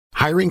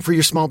Hiring for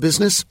your small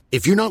business?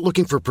 If you're not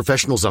looking for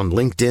professionals on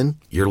LinkedIn,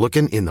 you're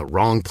looking in the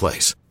wrong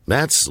place.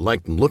 That's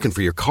like looking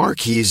for your car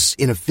keys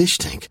in a fish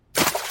tank.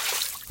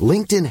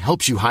 LinkedIn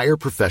helps you hire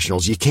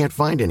professionals you can't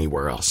find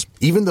anywhere else,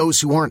 even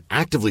those who aren't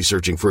actively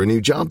searching for a new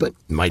job but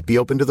might be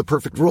open to the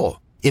perfect role.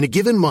 In a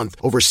given month,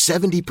 over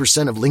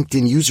 70% of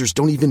LinkedIn users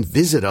don't even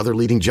visit other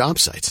leading job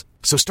sites.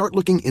 So start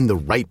looking in the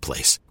right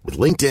place. With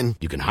LinkedIn,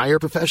 you can hire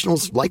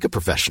professionals like a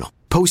professional.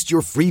 Post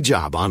your free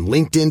job on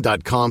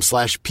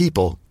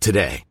linkedin.com/people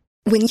today.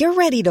 When you're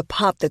ready to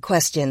pop the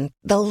question,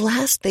 the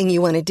last thing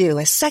you want to do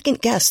is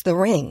second-guess the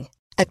ring.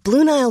 At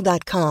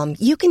BlueNile.com,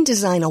 you can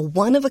design a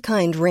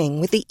one-of-a-kind ring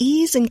with the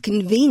ease and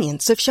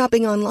convenience of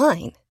shopping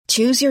online.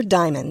 Choose your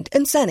diamond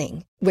and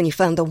setting. When you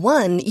find the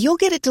one, you'll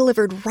get it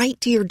delivered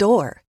right to your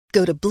door.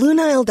 Go to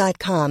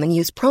BlueNile.com and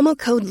use promo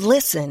code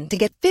LISTEN to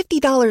get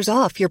 $50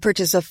 off your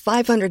purchase of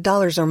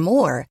 $500 or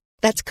more.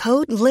 That's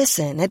code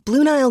LISTEN at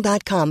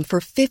BlueNile.com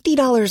for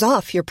 $50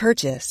 off your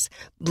purchase.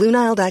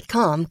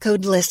 BlueNile.com,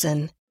 code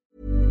LISTEN.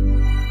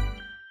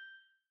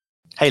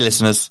 Hey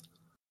listeners,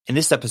 in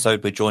this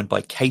episode we're joined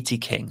by Katie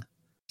King,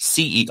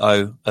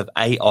 CEO of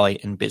AI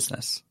in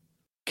Business.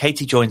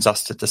 Katie joins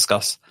us to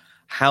discuss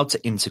how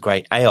to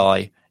integrate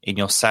AI in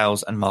your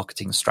sales and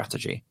marketing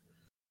strategy.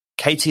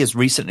 Katie has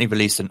recently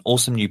released an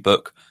awesome new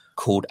book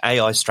called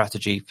AI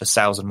Strategy for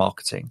Sales and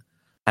Marketing.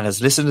 And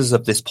as listeners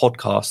of this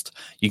podcast,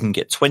 you can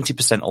get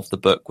 20% off the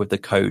book with the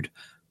code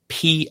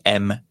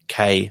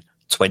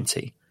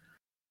PMK20.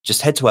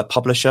 Just head to our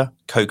publisher,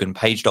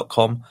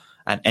 koganpage.com,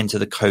 and enter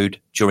the code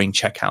during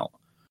checkout.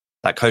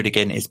 That code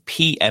again is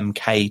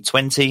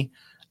PMK20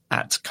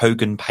 at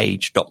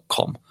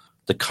koganpage.com.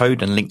 The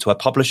code and link to our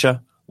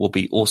publisher will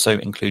be also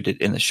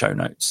included in the show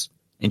notes.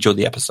 Enjoy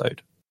the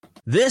episode.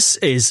 This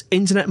is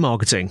Internet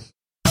Marketing.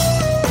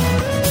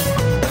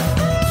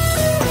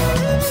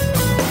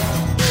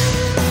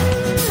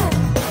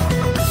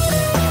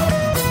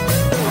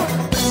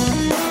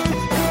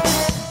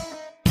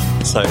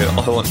 So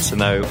I want to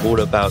know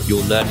all about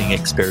your learning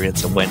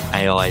experience and when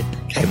AI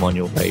came on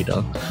your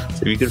radar.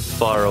 So if you could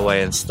fire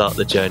away and start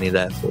the journey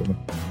there for me.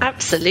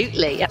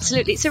 Absolutely.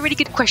 It's a really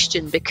good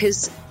question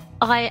because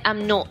I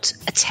am not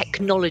a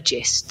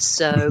technologist,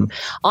 so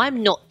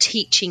I'm not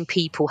teaching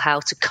people how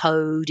to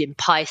code in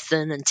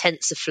Python and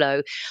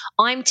TensorFlow.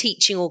 I'm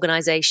teaching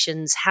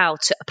organizations how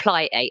to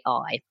apply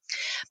AI.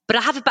 But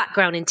I have a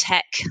background in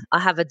tech. I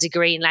have a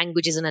degree in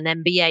languages and an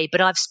MBA, but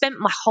I've spent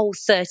my whole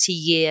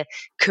 30-year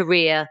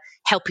career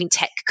helping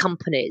tech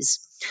companies.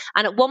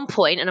 And at one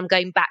point, and I'm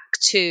going back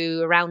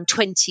to around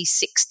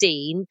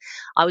 2016,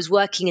 I was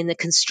working in the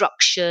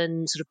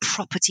construction sort of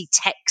property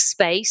tech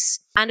space,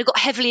 and I got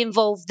heavily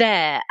involved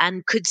there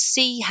and could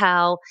see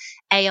how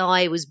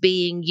AI was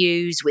being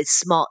used with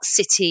smart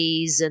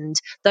cities and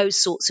those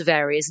sorts of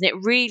areas. And it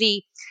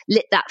really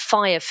lit that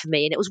fire for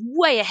me. And it was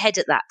way ahead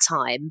at that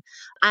time.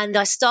 And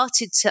I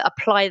started to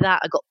apply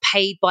that. I got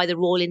paid by the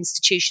Royal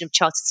Institution of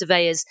Chartered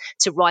Surveyors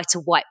to write a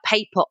white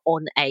paper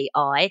on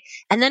AI.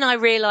 And then I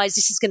realized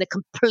this is going to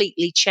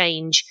completely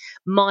change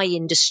my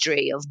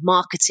industry of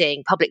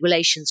marketing, public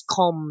relations,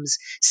 comms,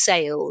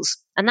 sales.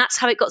 And that's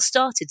how it got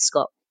started,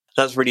 Scott.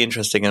 That's really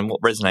interesting. And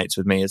what resonates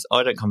with me is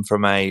I don't come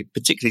from a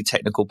particularly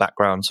technical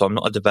background. So I'm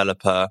not a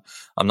developer.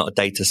 I'm not a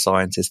data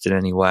scientist in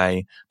any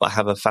way, but I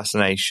have a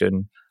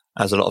fascination,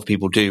 as a lot of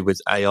people do, with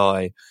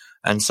AI.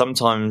 And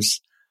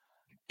sometimes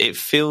it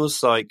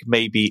feels like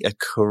maybe a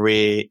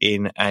career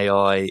in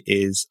AI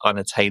is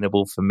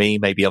unattainable for me.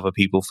 Maybe other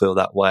people feel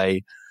that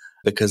way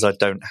because I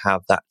don't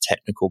have that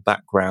technical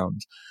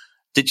background.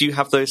 Did you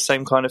have those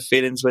same kind of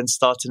feelings when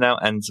starting out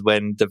and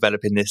when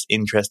developing this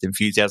interest,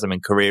 enthusiasm,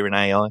 and career in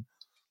AI?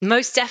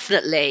 Most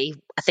definitely.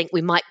 I think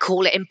we might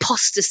call it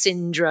imposter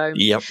syndrome.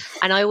 Yep.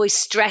 And I always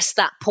stress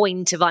that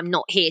point of I'm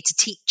not here to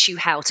teach you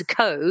how to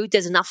code.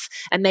 There's enough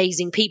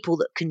amazing people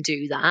that can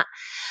do that.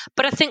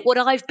 But I think what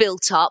I've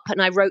built up,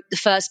 and I wrote the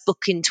first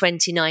book in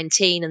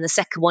 2019 and the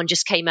second one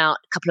just came out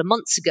a couple of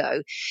months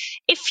ago.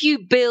 If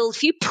you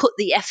put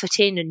the effort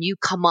in and you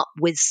come up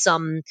with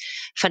some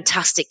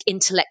fantastic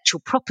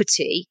intellectual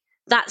property,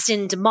 that's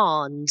in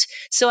demand.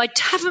 So I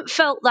haven't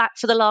felt that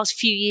for the last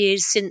few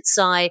years since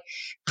I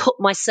put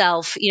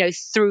myself,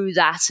 through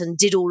that and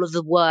did all of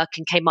the work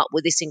and came up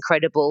with this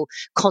incredible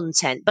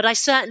content. But I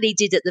certainly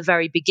did at the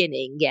very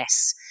beginning,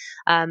 yes.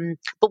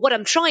 But what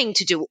I'm trying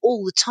to do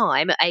all the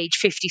time at age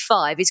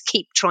 55 is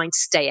keep trying to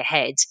stay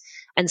ahead.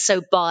 And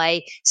so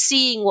by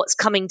seeing what's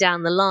coming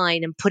down the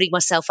line and putting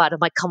myself out of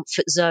my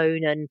comfort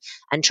zone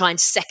and trying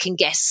to second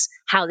guess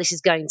how this is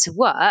going to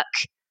work,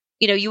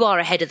 you are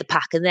ahead of the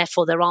pack, and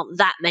therefore there aren't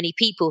that many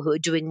people who are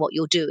doing what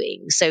you're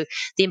doing. So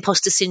the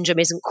imposter syndrome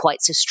isn't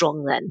quite so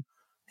strong then.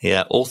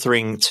 Yeah,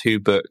 authoring 2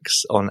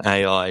 books on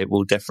AI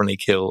will definitely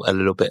kill a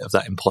little bit of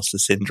that imposter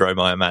syndrome,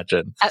 I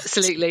imagine.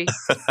 Absolutely.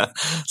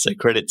 So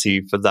credit to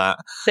you for that.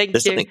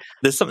 Thank you.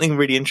 There's something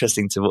really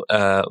interesting to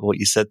what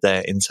you said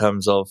there in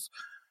terms of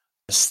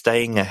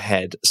staying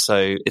ahead.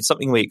 So it's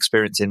something we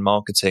experience in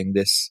marketing,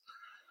 this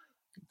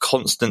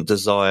constant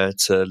desire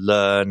to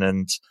learn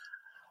and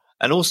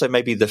and also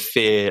maybe the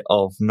fear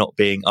of not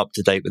being up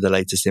to date with the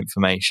latest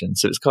information.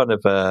 So it's kind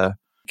of a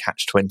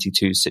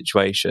catch-22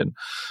 situation.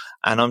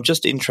 And I'm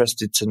just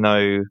interested to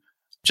know,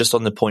 just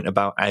on the point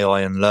about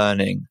AI and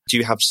learning, do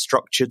you have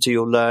structure to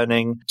your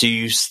learning? Do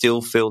you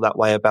still feel that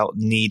way about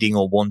needing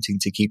or wanting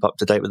to keep up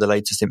to date with the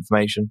latest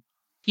information?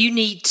 You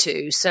need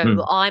to.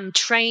 So I'm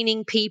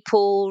training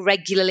people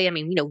regularly. I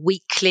mean,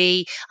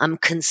 weekly. I'm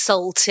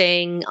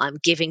consulting. I'm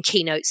giving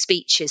keynote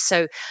speeches.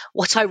 So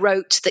what I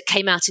wrote that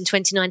came out in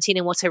 2019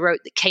 and what I wrote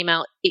that came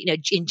out,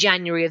 in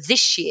January of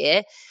this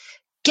year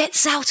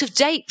gets out of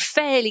date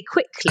fairly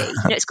quickly.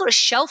 It's got a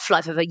shelf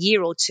life of a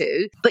year or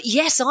two. But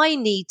yes, I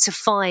need to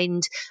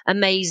find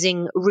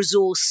amazing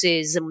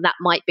resources, and that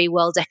might be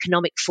World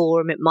Economic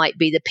Forum. It might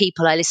be the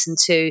people I listen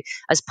to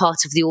as part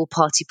of the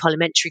All-Party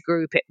Parliamentary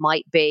Group. It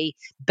might be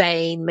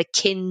Bain,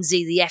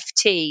 McKinsey, the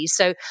FT.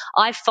 So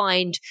I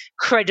find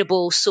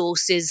credible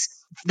sources,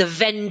 the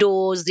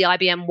vendors, the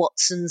IBM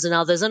Watsons and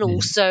others, and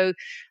also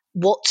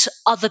what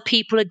other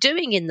people are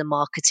doing in the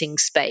marketing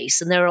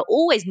space. And there are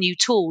always new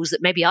tools that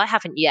maybe I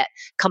haven't yet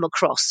come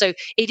across. So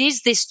it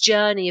is this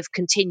journey of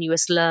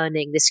continuous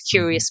learning, this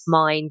curious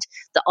mind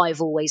that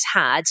I've always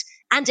had,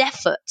 and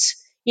effort.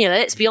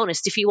 Let's be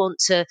honest, if you want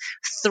to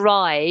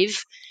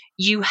thrive,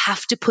 you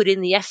have to put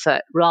in the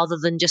effort rather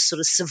than just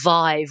sort of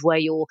survive where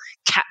you're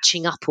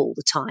catching up all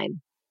the time.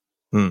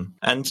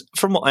 And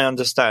from what I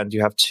understand,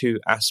 you have two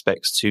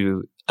aspects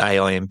to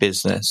AI in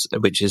business,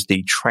 which is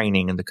the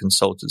training and the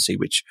consultancy,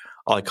 which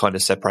I kind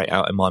of separate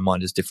out in my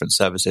mind as different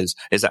services.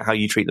 Is that how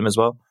you treat them as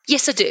well?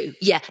 Yes, I do.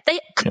 Yeah, they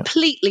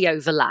completely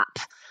overlap.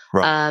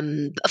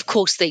 Right. Of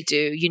course they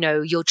do.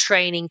 You're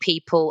training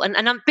people, and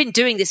I've been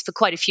doing this for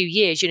quite a few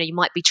years. You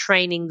might be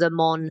training them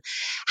on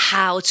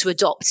how to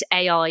adopt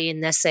AI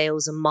in their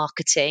sales and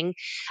marketing,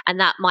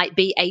 and that might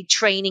be a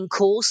training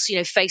course,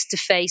 face to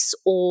face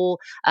or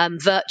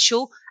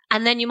virtual.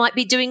 And then you might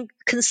be doing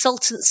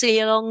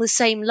consultancy along the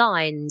same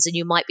lines, and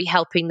you might be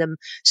helping them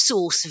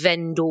source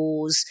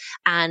vendors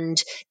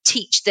and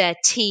teach their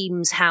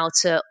teams how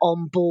to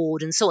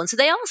onboard and so on. So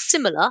they are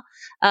similar,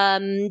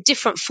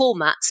 different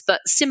formats,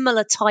 but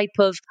similar type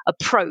of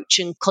approach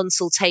and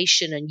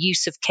consultation and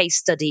use of case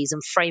studies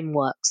and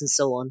frameworks and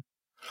so on.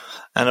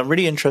 And I'm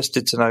really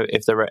interested to know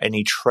if there are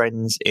any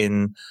trends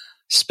in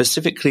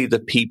specifically the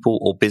people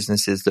or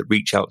businesses that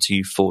reach out to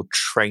you for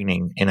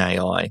training in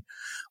AI.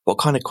 What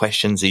kind of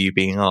questions are you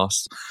being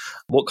asked?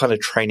 What kind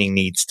of training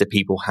needs do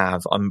people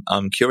have?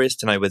 I'm curious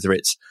to know whether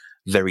it's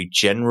very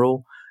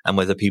general and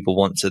whether people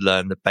want to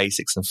learn the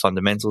basics and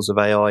fundamentals of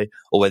AI,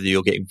 or whether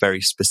you're getting very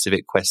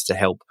specific quests to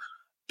help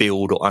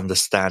build or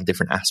understand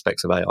different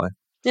aspects of AI.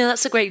 Yeah,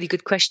 that's a really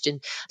good question.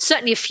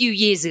 Certainly a few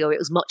years ago, it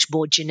was much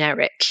more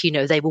generic.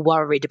 They were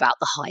worried about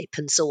the hype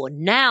and so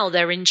on. Now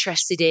they're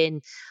interested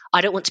in,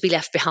 I don't want to be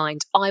left behind.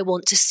 I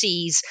want to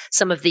seize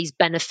some of these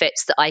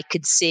benefits that I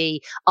could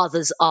see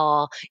others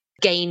are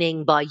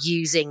gaining by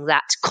using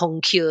that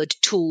Concurred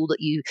tool that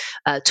you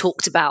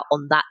talked about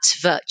on that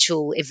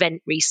virtual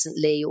event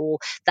recently, or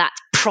that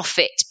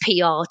Profit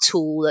PR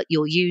tool that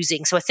you're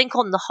using. So I think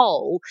on the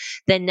whole,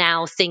 they're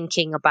now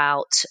thinking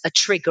about a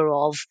trigger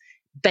of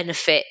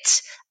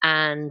benefit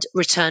and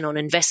return on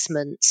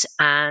investment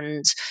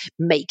and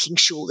making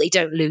sure they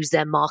don't lose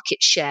their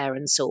market share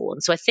and so on.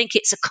 So I think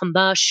it's a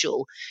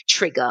commercial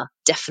trigger,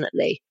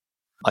 definitely.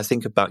 I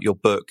think about your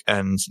book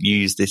and you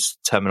use this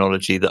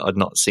terminology that I'd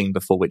not seen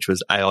before, which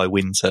was AI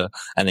winter,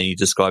 and then you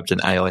described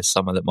an AI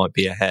summer that might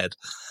be ahead.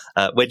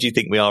 Where do you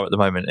think we are at the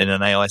moment, in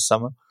an AI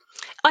summer?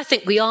 I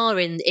think we are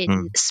in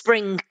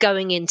spring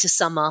going into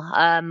summer.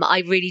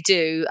 I really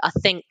do. I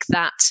think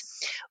that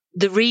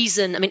the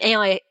reason,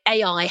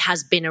 AI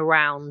has been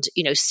around,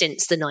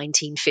 since the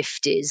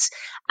 1950s.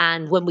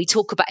 And when we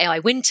talk about AI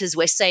winters,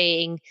 we're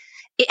saying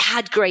it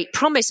had great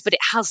promise, but it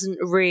hasn't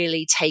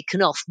really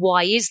taken off.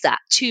 Why is that?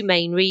 Two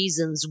main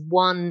reasons.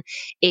 One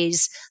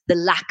is the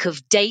lack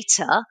of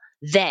data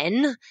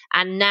then,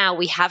 and now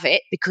we have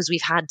it because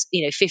we've had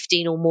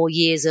 15 or more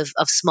years of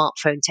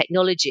smartphone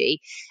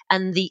technology.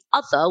 And the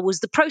other was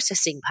the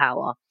processing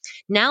power.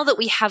 Now that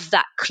we have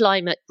that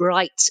climate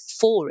right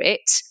for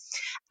it,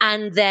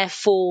 and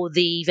therefore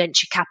the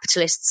venture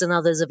capitalists and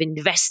others have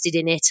invested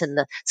in it, and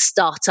the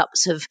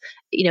startups have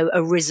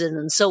arisen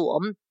and so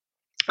on.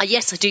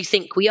 Yes, I do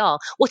think we are.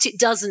 What it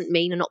doesn't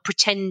mean, I'm not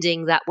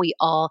pretending that we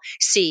are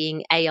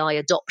seeing AI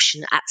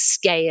adoption at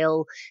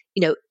scale,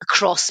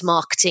 across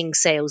marketing,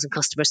 sales and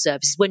customer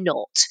services. We're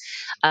not.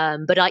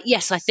 But I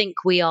think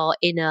we are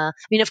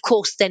of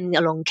course, then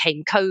along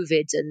came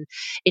COVID, and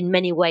in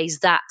many ways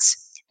that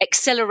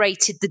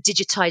accelerated the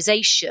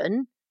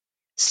digitization.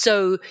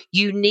 So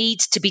you need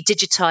to be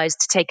digitized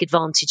to take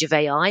advantage of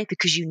AI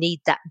because you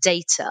need that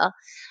data.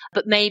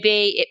 But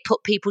maybe it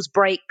put people's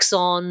brakes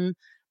on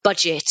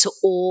budget,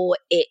 or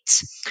it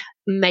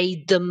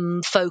made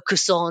them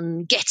focus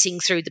on getting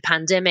through the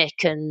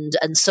pandemic and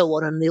so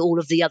on, and all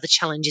of the other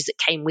challenges that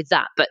came with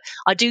that. But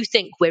I do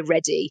think we're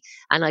ready,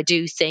 and I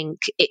do think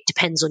it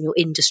depends on your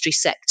industry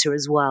sector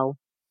as well.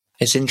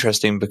 It's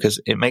interesting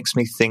because it makes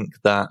me think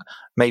that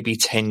maybe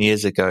 10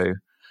 years ago,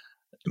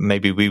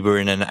 maybe we were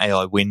in an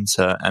AI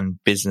winter and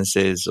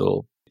businesses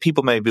or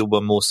people maybe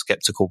were more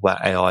skeptical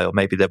about AI, or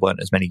maybe there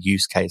weren't as many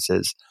use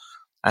cases.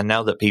 And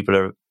now that people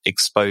are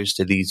exposed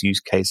to these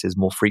use cases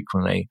more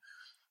frequently,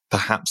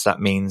 perhaps that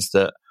means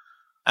that,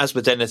 as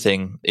with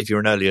anything, if you're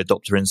an early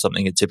adopter in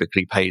something, it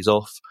typically pays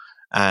off.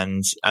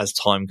 And as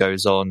time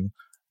goes on,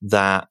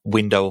 that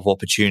window of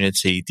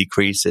opportunity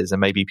decreases,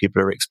 and maybe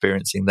people are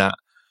experiencing that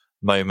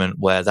moment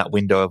where that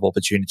window of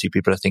opportunity,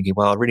 people are thinking,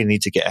 well, I really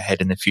need to get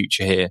ahead in the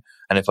future here.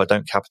 And if I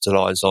don't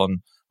capitalize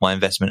on my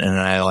investment in an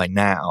AI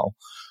now,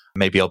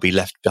 maybe I'll be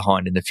left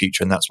behind in the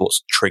future. And that's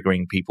what's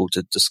triggering people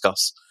to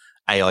discuss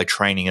AI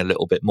training a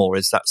little bit more.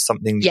 Is that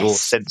something you're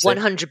sensing?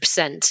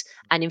 100%.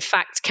 And in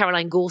fact,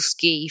 Caroline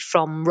Gorski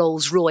from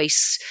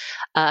Rolls-Royce,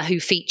 who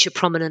feature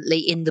prominently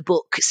in the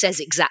book, says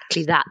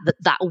exactly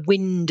that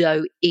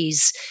window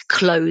is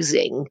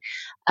closing.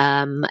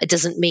 It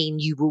doesn't mean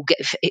you will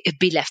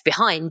be left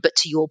behind, but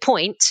to your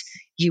point,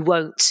 you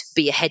won't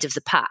be ahead of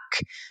the pack.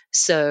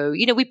 So,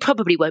 we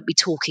probably won't be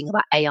talking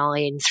about AI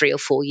in 3 or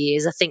 4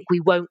 years. I think we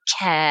won't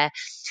care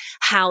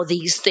how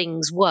these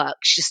things work,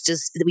 just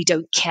as we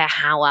don't care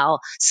how our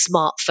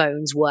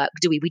smartphones work,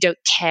 do we? We don't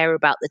care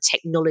about the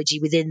technology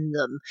within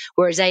them.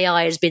 Whereas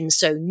AI has been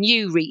so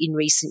new in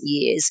recent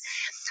years,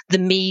 the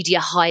media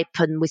hype,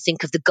 and we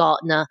think of the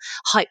Gartner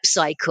hype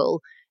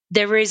cycle,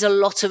 there is a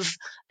lot of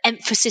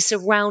emphasis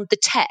around the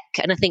tech.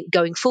 And I think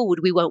going forward,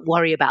 we won't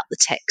worry about the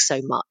tech so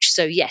much.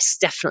 So yes,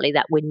 definitely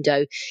that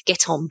window,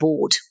 get on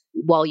board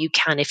while you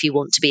can if you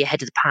want to be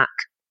ahead of the pack.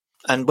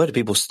 And where do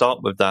people start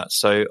with that?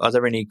 So are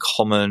there any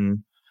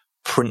common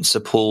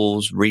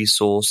principles,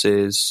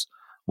 resources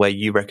where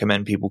you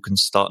recommend people can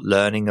start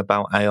learning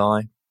about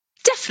AI?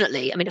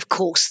 Definitely. I mean, of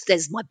course,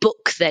 there's my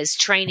book, there's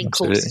training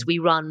courses we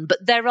run, but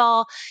there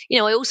are, I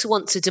also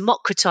want to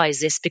democratize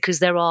this because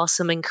there are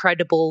some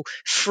incredible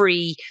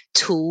free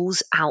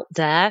tools out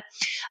there.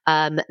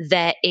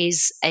 There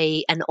is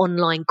an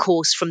online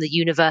course from the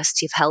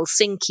University of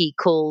Helsinki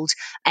called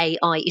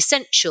AI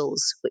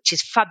Essentials, which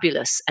is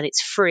fabulous, and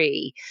it's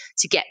free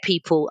to get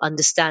people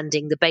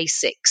understanding the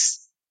basics.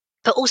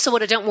 But also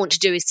what I don't want to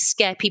do is to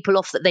scare people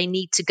off that they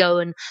need to go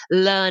and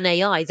learn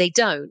AI. They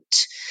don't.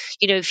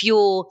 It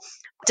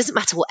doesn't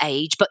matter what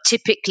age, but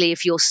typically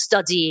if you're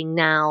studying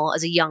now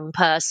as a young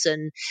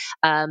person,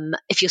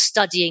 if you're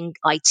studying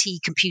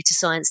IT, computer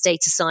science,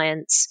 data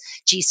science,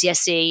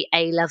 GCSE,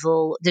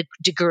 A-level, the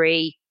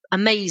degree,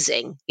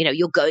 amazing.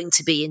 You're going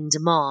to be in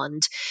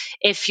demand.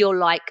 If you're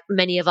like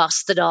many of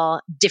us that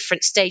are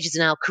different stages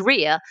in our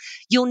career,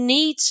 you'll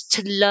need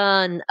to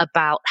learn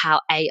about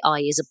how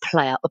AI is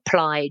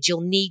applied.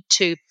 You'll need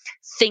to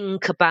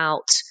think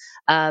about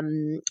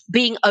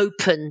being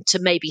open to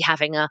maybe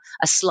having a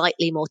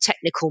slightly more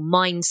technical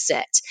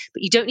mindset,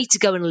 but you don't need to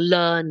go and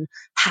learn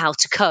how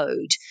to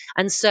code.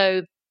 And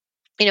so,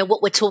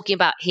 what we're talking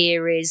about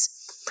here is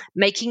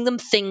making them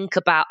think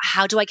about,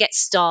 how do I get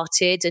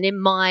started? And in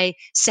my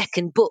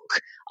second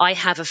book, I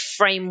have a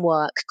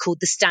framework called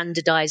the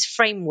Standardized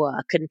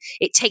Framework, and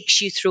it takes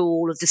you through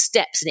all of the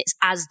steps, and it's,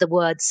 as the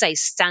word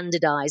says,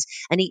 standardize,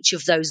 and each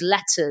of those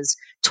letters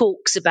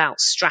talks about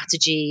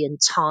strategy and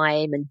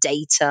time and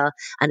data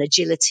and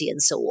agility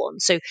and so on.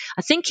 So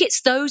I think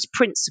it's those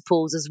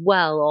principles as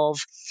well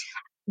of,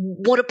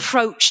 what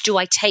approach do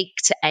I take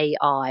to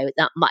AI?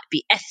 That might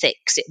be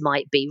ethics, it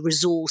might be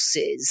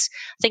resources.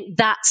 I think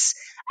that's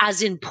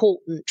as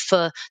important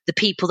for the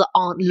people that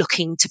aren't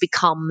looking to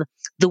become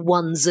the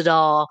ones that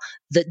are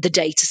the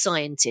data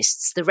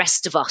scientists, the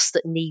rest of us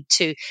that need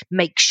to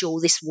make sure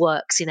this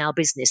works in our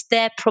business.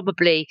 They're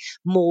probably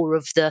more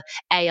of the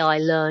AI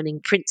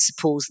learning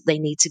principles that they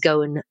need to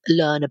go and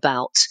learn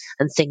about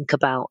and think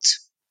about.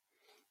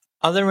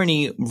 Are there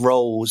any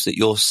roles that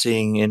you're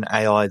seeing in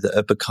AI that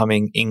are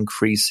becoming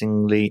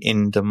increasingly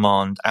in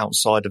demand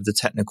outside of the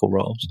technical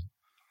roles?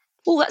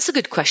 Well, that's a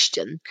good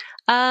question.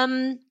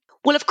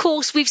 Well, of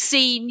course, we've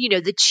seen,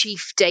 the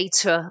chief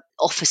data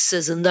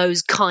officers and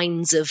those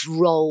kinds of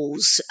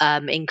roles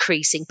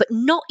increasing, but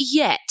not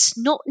yet,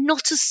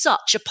 not as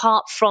such,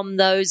 apart from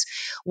those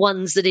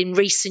ones that in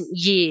recent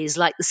years,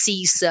 like the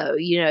CISO,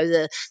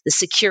 the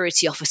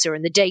security officer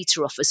and the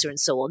data officer and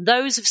so on.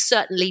 Those have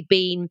certainly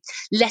been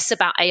less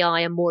about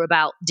AI and more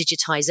about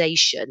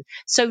digitization.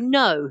 So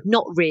no,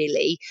 not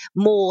really.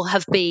 More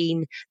have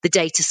been the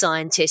data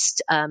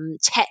scientist,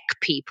 tech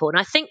people. And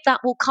I think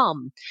that will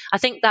come. I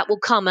think that will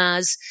come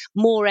as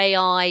more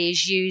AI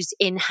is used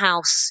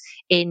in-house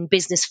in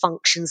business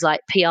functions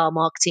like PR,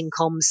 marketing,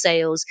 comms,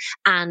 sales,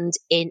 and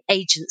in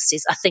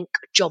agencies. I think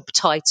job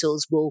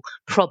titles will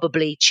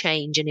probably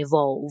change and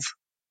evolve.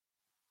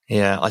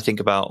 Yeah, I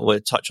think we'll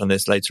touch on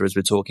this later as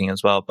we're talking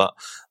as well, but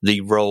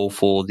the role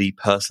for the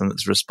person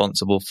that's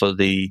responsible for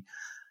the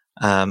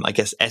I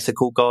guess,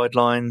 ethical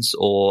guidelines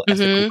or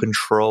ethical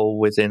control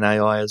within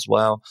AI as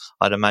well.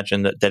 I'd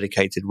imagine that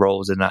dedicated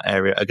roles in that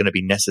area are going to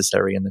be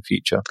necessary in the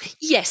future.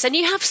 Yes, and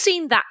you have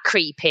seen that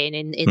creep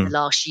in the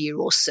last year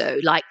or so,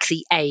 like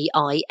the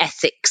AI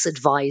ethics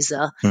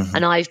advisor.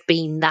 And I've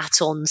been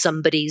that on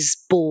somebody's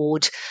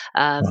board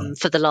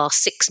for the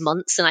last 6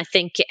 months. And I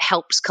think it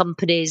helps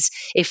companies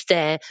if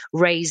they're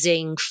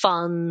raising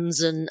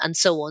funds and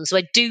so on. So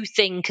I do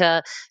think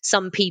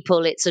some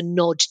people, it's a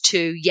nod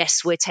to,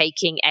 yes, we're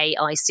taking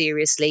AI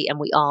seriously and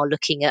we are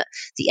looking at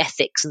the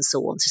ethics and so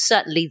on. So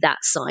certainly that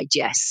side,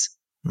 yes.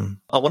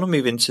 I want to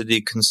move into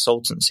the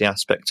consultancy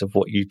aspect of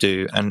what you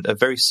do, and a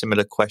very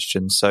similar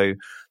question. So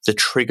the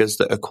triggers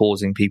that are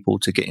causing people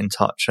to get in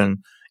touch. And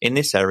in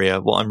this area,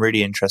 what I'm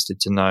really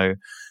interested to know,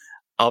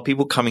 are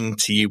people coming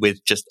to you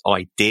with just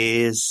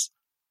ideas,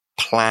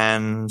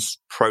 plans,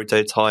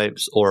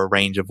 prototypes, or a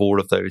range of all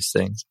of those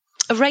things?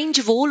 A range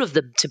of all of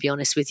them, to be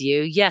honest with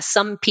you. Yes,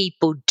 some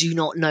people do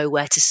not know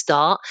where to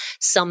start.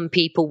 Some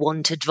people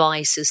want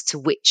advice as to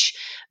which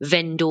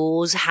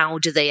vendors, how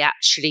do they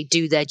actually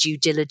do their due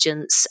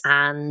diligence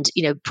and,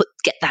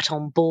 get that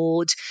on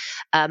board.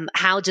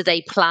 How do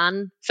they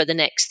plan for the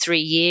next 3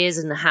 years,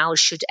 and how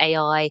should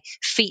AI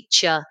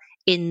feature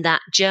in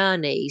that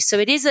journey? So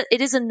it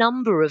is a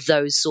number of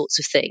those sorts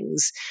of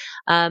things.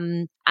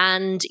 And,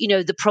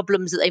 the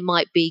problems that they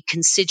might be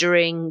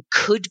considering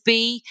could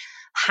be,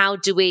 how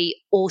do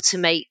we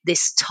automate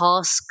this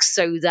task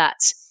so that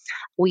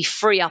we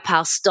free up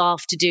our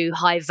staff to do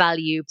high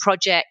value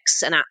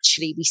projects and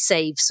actually we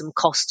save some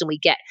cost and we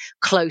get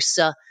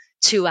closer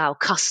to our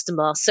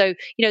customer? So,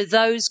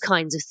 those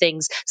kinds of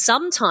things.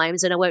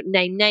 Sometimes, and I won't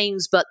name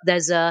names, but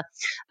there's an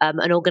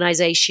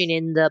organization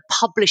in the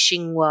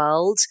publishing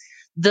world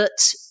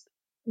that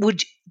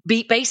would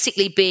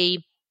basically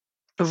be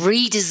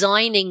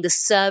redesigning the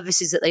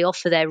services that they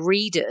offer their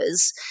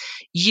readers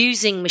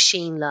using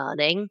machine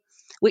learning,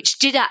 which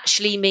did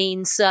actually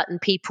mean certain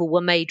people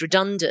were made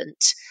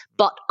redundant,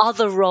 but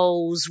other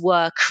roles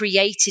were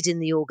created in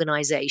the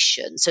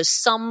organization. So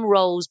some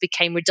roles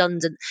became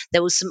redundant.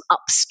 There was some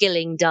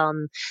upskilling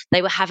done.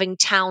 They were having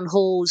town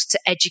halls to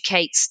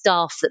educate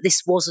staff that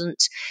this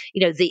wasn't,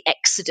 the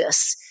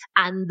exodus,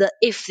 and that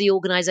if the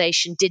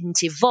organization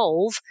didn't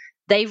evolve,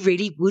 they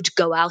really would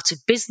go out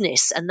of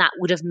business, and that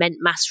would have meant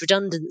mass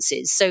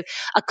redundancies. So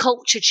a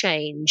culture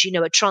change,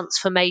 a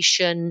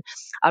transformation,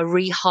 a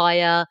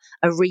rehire,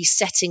 a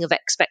resetting of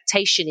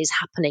expectation is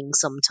happening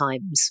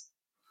sometimes.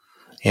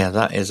 Yeah,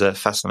 that is a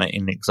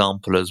fascinating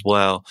example as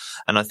well.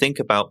 And I think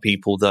about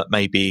people that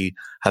maybe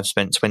have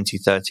spent 20,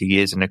 30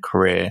 years in a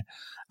career,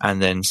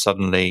 and then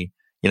suddenly,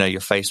 you're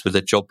faced with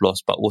a job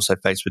loss, but also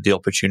faced with the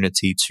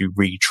opportunity to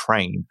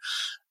retrain.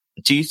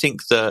 Do you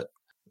think that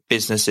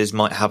businesses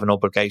might have an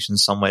obligation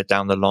somewhere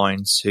down the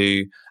line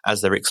to,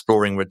 as they're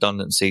exploring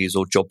redundancies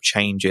or job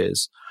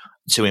changes,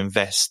 to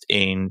invest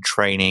in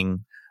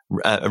training,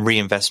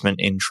 reinvestment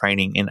in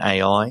training in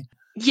AI?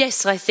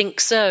 Yes, I think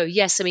so.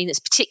 Yes, I mean, it's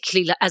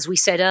particularly, as we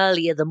said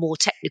earlier, the more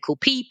technical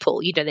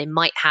people, they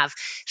might have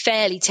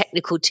fairly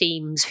technical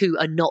teams who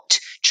are not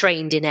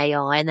trained in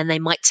AI, and then they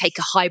might take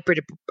a hybrid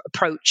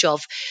approach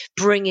of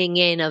bringing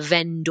in a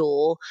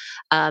vendor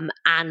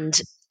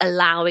and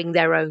allowing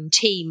their own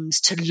teams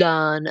to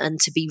learn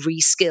and to be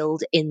reskilled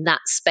in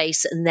that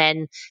space. And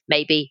then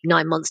maybe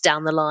 9 months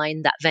down the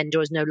line, that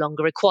vendor is no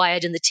longer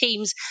required and the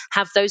teams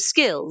have those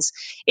skills.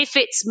 If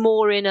it's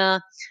more in a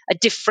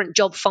different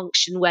job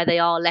function where they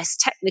are less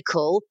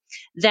technical,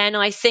 then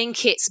I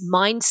think it's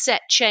mindset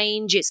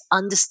change. It's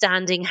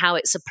understanding how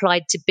it's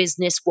applied to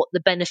business, what the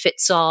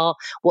benefits are,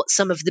 what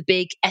some of the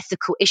big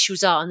ethical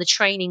issues are. And the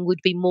training would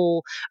be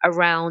more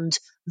around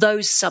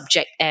those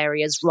subject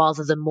areas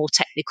rather than more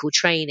technical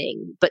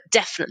training. But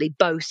definitely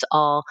both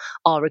are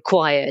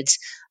required.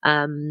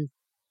 And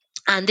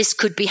this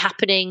could be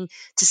happening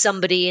to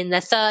somebody in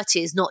their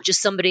 30s, not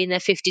just somebody in their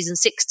 50s and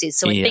 60s.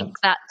 So I think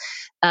that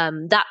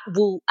that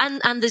will,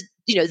 and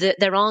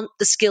there aren't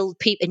the skilled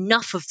people,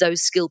 enough of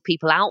those skilled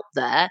people out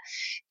there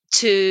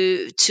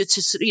to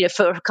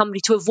for a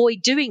company to avoid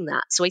doing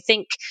that. So I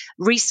think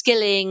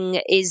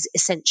reskilling is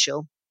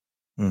essential.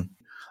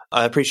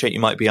 I appreciate you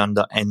might be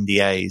under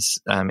NDAs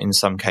in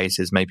some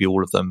cases, maybe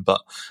all of them,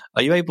 but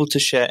are you able to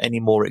share any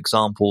more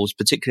examples,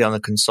 particularly on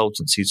the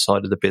consultancy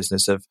side of the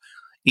business, of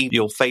either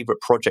your favorite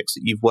projects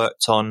that you've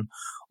worked on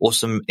or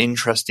some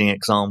interesting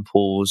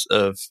examples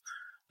of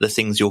the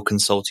things you're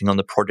consulting on,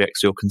 the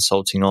projects you're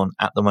consulting on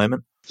at the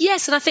moment?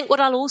 Yes, and I think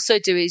what I'll also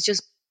do is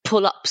just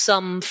pull up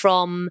some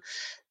from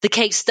the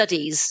case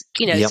studies,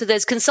 So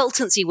there's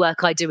consultancy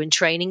work I do in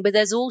training, but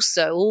there's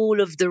also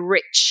all of the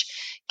rich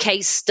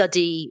case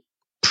study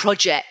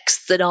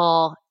projects that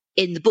are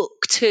in the book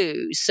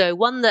too. So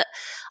one that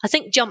I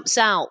think jumps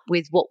out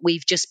with what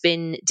we've just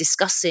been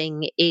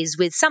discussing is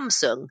with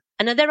Samsung.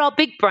 And then there are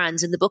big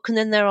brands in the book, and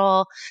then there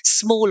are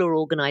smaller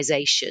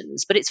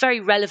organizations, but it's very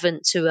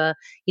relevant to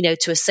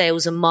a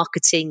sales and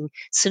marketing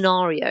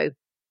scenario.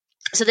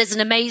 So there's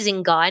an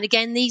amazing guy. And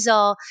again, these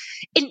are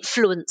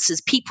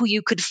influencers, people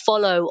you could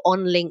follow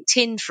on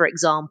LinkedIn, for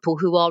example,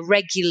 who are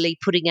regularly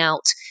putting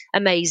out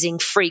amazing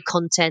free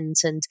content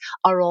and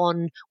are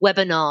on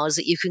webinars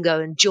that you can go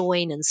and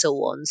join and so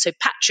on. So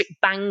Patrick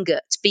Bangert,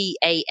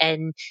 Bangert,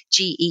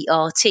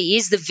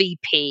 is the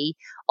VP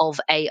of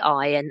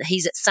AI, and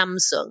he's at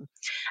Samsung,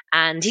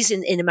 and he's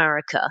in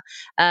America.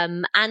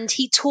 And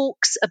he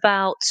talks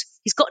about,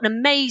 he's got an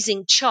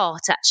amazing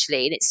chart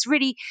actually, and it's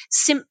really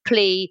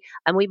simply,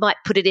 and we might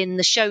put it in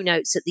the show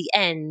notes at the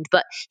end,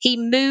 but he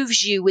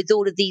moves you with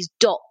all of these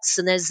dots,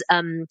 and there's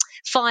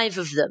 5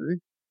 of them,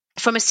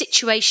 from a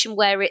situation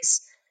where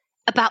it's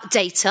about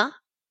data,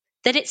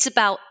 then it's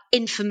about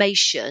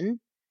information,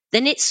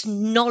 then it's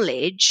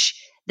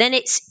knowledge, then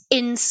it's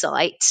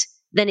insight,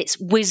 then it's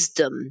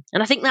wisdom.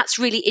 And I think that's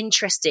really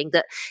interesting,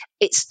 that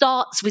it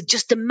starts with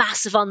just a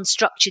mass of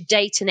unstructured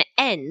data and it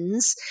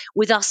ends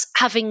with us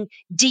having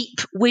deep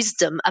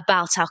wisdom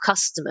about our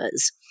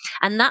customers.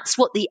 And that's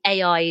what the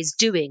AI is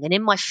doing. And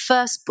in my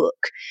first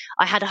book,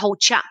 I had a whole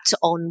chapter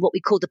on what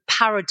we call the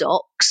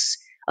paradox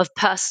of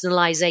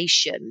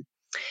personalization.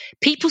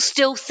 People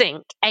still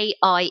think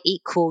AI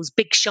equals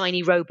big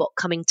shiny robot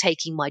coming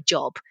taking my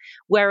job,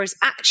 whereas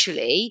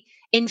actually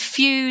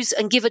infuse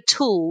and give a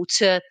tool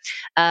to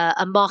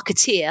a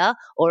marketeer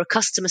or a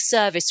customer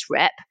service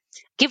rep,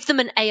 give them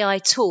an AI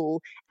tool,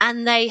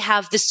 and they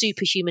have the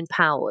superhuman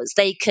powers.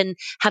 They can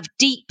have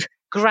deep,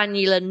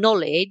 granular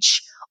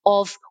knowledge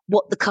of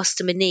what the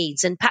customer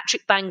needs. And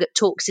Patrick Bangert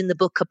talks in the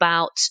book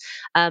about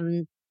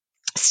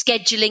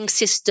scheduling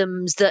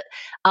systems that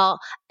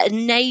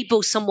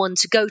enable someone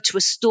to go to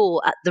a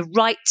store at the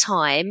right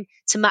time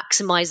to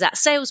maximize that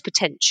sales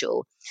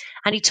potential.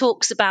 And he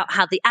talks about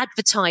how the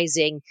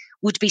advertising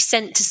would be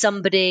sent to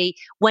somebody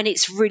when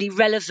it's really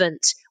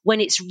relevant, when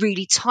it's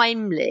really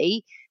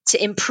timely,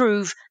 to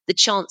improve the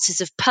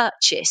chances of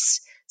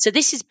purchase. So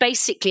this is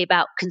basically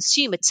about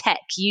consumer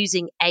tech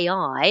using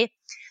AI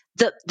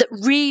that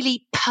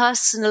really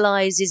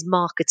personalizes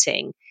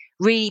marketing,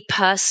 really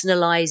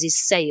personalizes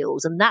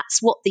sales. And that's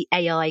what the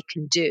AI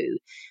can do.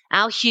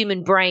 Our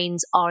human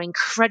brains are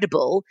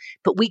incredible,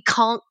 but we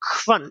can't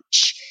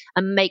crunch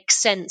and make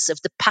sense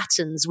of the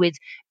patterns with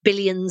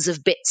billions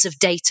of bits of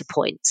data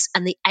points.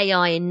 And the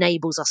AI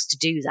enables us to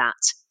do that.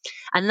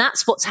 And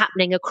that's what's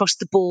happening across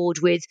the board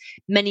with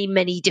many,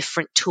 many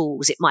different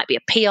tools. It might be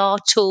a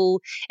PR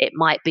tool. It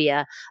might be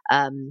a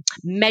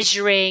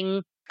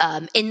measuring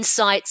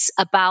insights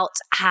about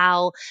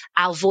how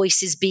our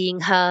voice is being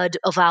heard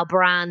of our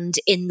brand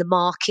in the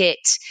market.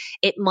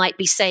 It might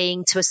be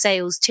saying to a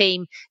sales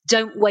team,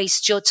 don't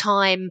waste your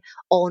time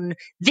on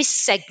this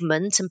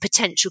segment and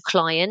potential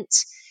client.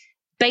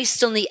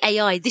 Based on the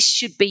AI, this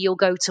should be your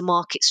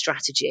go-to-market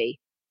strategy.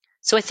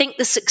 So I think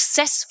the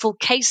successful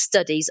case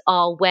studies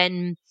are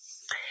when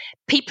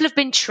people have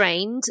been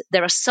trained,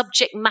 there are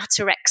subject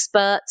matter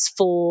experts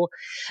for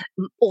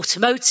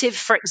automotive,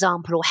 for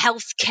example, or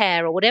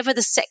healthcare, or whatever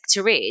the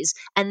sector is,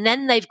 and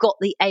then they've got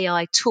the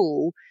AI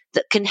tool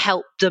that can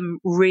help them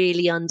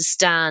really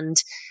understand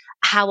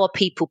how are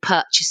people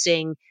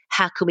purchasing,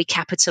 how can we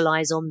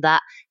capitalize on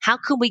that, how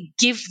can we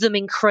give them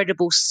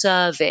incredible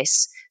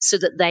service so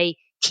that they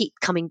keep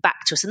coming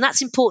back to us. And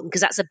that's important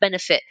because that's a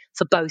benefit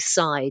for both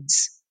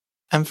sides.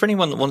 And for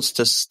anyone that wants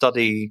to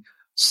study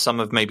some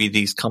of maybe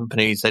these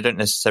companies, they don't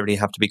necessarily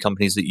have to be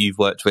companies that you've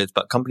worked with,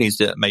 but companies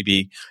that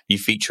maybe you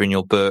feature in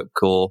your book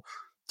or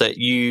that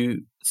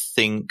you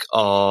think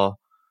are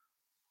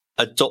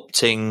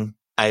adopting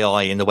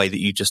AI in the way that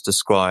you just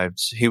described,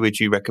 who would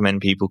you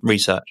recommend people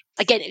research?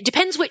 Again, it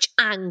depends which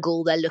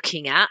angle they're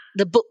looking at.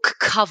 The book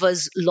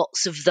covers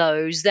lots of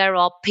those. There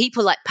are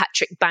people like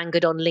Patrick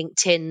Bangert on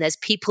LinkedIn. There's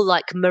people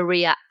like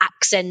Maria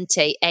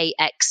Axente,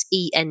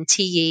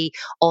 Axente,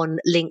 on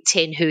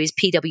LinkedIn, who is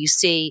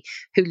PwC,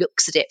 who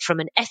looks at it from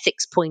an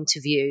ethics point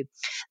of view.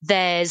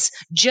 There's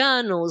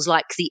journals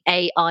like the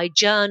AI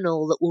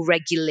Journal that will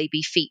regularly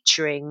be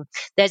featuring.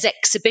 There's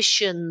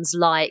exhibitions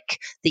like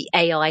the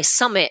AI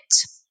Summit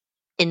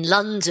in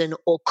London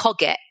or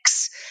COGEX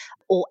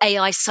or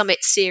AI Summit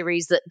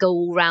series that go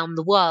all around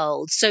the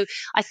world. So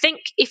I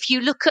think if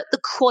you look at the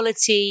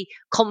quality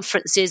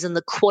conferences and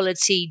the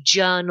quality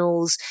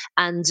journals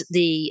and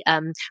the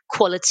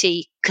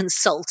quality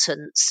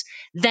consultants,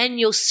 then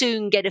you'll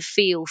soon get a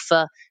feel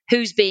for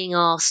who's being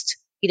asked,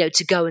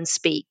 to go and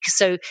speak.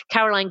 So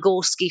Caroline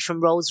Gorski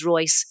from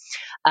Rolls-Royce,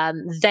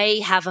 they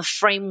have a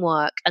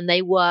framework and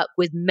they work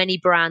with many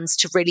brands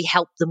to really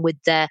help them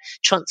with their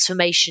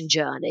transformation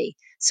journey.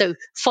 So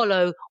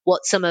follow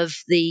what some of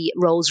the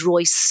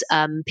Rolls-Royce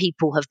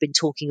people have been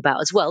talking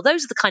about as well.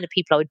 Those are the kind of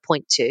people I would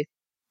point to.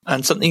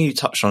 And something you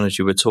touched on as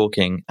you were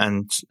talking,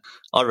 and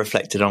I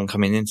reflected on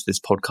coming into this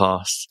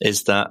podcast,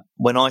 is that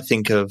when I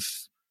think of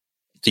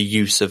the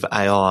use of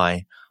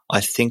AI,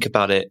 I think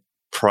about it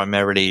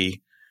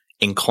primarily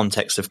in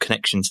context of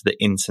connection to the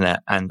internet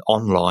and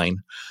online.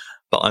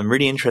 But I'm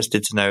really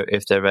interested to know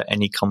if there are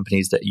any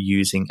companies that are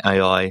using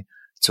AI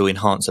to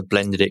enhance a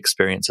blended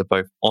experience of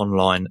both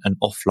online and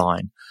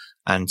offline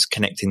and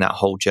connecting that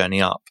whole journey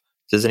up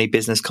Does any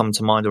business come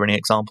to mind or any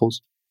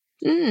examples?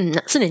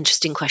 That's an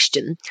interesting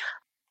question.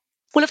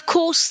 Well, of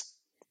course,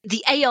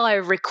 the AI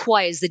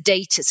requires the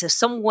data. So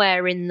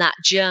somewhere in that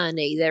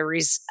journey, there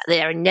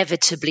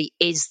inevitably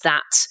is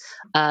that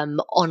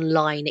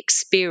online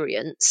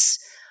experience.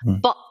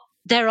 But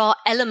there are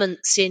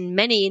elements in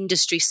many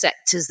industry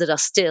sectors that are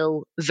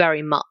still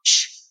very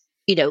much,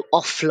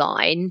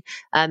 offline,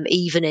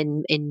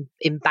 even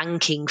in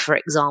banking, for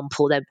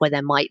example, where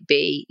there might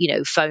be,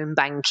 phone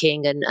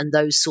banking and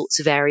those sorts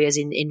of areas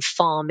in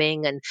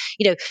farming. And,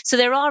 so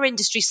there are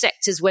industry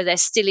sectors where there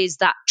still is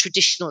that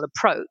traditional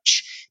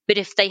approach. But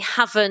if they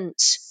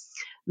haven't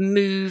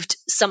moved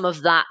some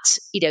of that,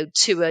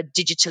 to a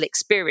digital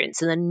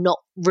experience, and they're not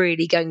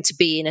really going to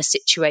be in a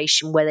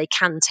situation where they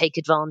can take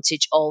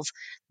advantage of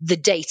the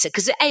data,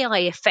 because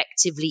AI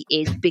effectively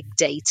is big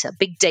data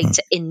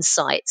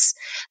insights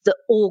that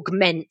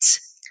augment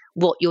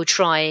what you're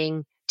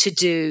trying to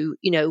do,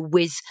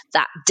 with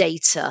that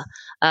data.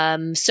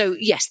 So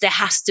yes, there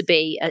has to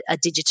be a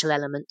digital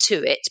element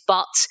to it,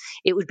 but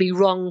it would be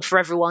wrong for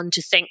everyone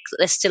to think that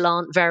there still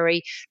aren't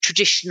very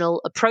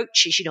traditional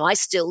approaches. I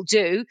still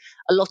do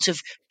a lot of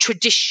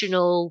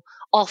traditional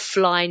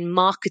offline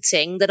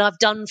marketing that I've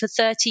done for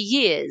 30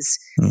 years.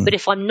 But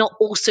if I'm not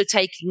also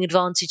taking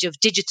advantage of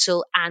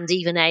digital and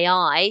even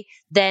AI,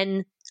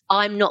 then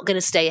I'm not going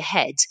to stay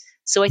ahead.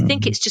 So I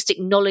think it's just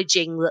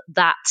acknowledging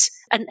that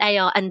an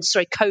AI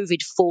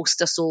COVID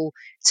forced us all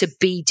to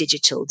be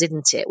digital,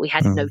 didn't it? We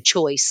had no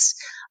choice.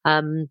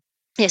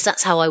 Yes,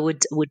 that's how I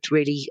would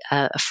really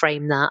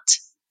frame that.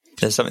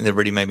 There's something that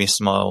really made me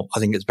smile. I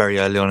think it's very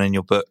early on in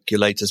your book,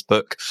 your latest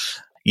book.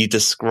 You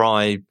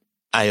describe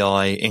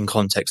AI in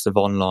context of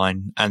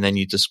online, and then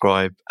you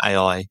describe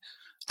AI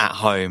at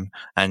home.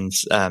 And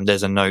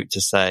there's a note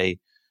to say,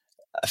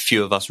 a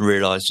few of us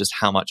realize just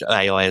how much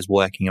AI is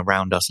working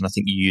around us. And I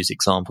think you use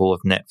example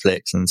of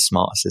Netflix and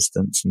smart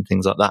assistants and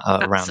things like that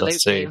around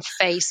us too. And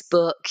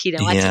Facebook,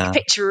 I take a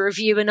picture of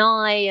you and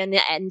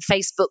and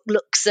Facebook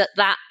looks at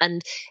that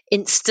and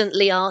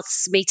instantly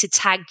asks me to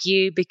tag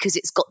you because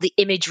it's got the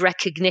image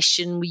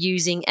recognition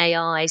using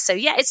AI. So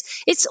yeah,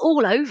 it's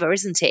all over,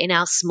 isn't it, in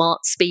our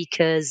smart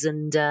speakers.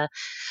 And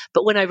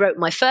but when I wrote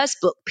my first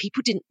book,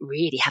 people didn't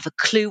really have a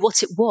clue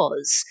what it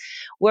was.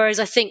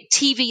 Whereas I think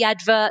TV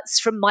adverts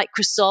from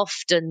Microsoft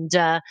and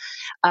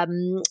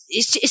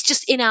it's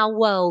just in our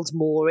world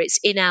more. It's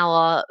in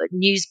our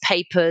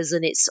newspapers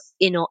and it's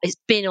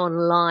been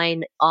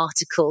online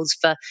articles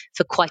for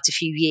quite a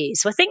few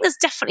years. So I think there's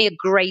definitely a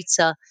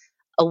greater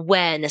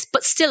awareness,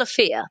 but still a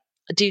fear.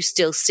 I do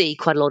still see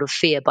quite a lot of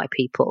fear by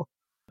people.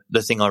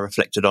 The thing I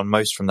reflected on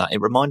most from that,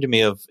 it reminded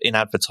me of in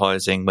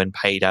advertising when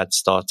paid ads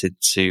started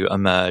to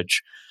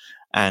emerge,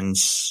 and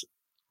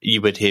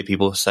you would hear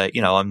people say,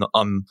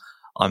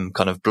 I'm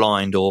kind of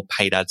blind, or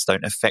paid ads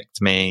don't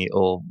affect me,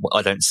 or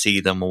I don't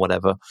see them, or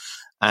whatever.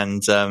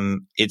 And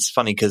it's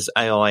funny because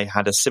AI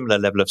had a similar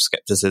level of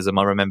skepticism.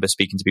 I remember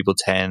speaking to people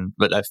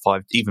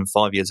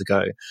 5 years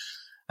ago,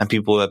 and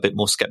people were a bit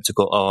more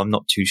skeptical. Oh, I'm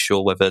not too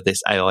sure whether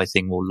this AI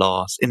thing will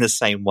last. In the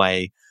same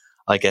way,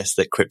 I guess,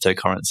 that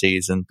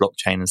cryptocurrencies and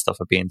blockchain and stuff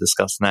are being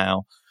discussed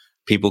now.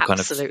 People kind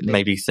of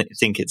maybe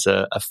think it's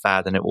a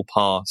fad and it will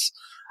pass.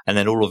 And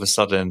then all of a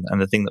sudden,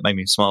 and the thing that made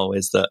me smile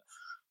is that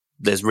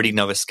there's really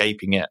no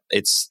escaping it.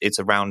 It's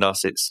around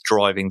us. It's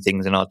driving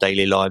things in our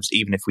daily lives,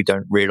 even if we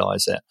don't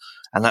realize it.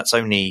 And that's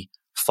only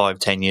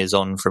 5-10 years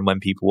on from when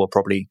people were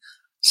probably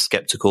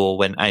skeptical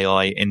when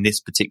AI, in this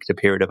particular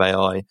period of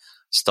AI,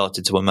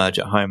 started to emerge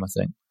at home, I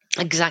think.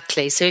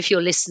 Exactly. So if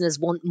your listeners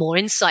want more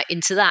insight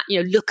into that,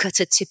 look at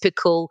a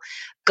typical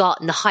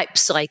Gartner hype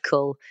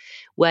cycle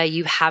where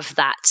you have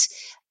that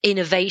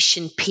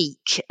innovation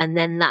peak and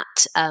then that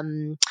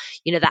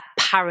that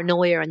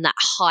paranoia and that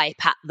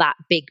hype at that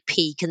big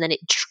peak, and then it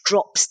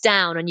drops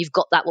down and you've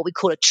got that what we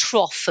call a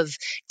trough of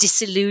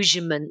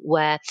disillusionment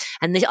where,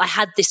 and I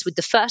had this with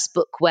the first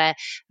book where,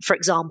 for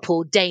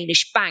example,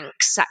 Danish bank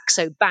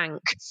Saxo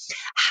Bank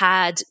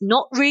had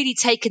not really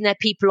taken their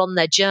people on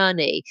their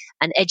journey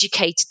and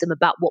educated them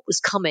about what was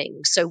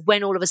coming. So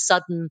when all of a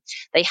sudden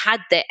they had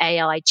their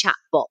AI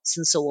chatbots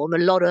and so on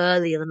a lot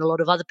earlier than a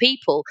lot of other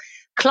people,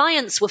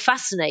 clients were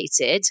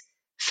fascinated,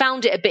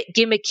 found it a bit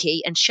gimmicky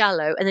and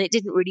shallow, and then it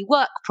didn't really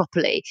work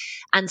properly.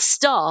 And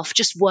staff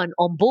just weren't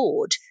on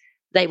board.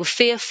 They were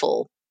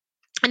fearful.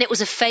 And it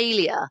was a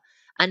failure.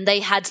 And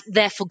they had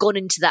therefore gone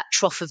into that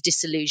trough of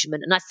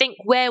disillusionment. And I think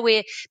where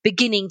we're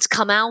beginning to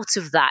come out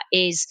of that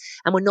is,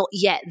 and we're not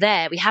yet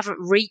there, we haven't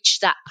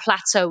reached that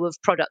plateau of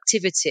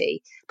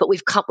productivity, but we're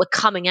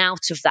coming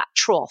out of that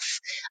trough.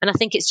 And I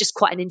think it's just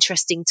quite an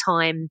interesting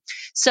time.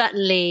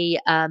 Certainly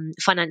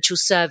financial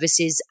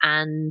services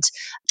and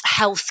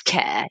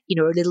healthcare,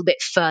 are a little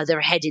bit further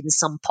ahead in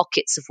some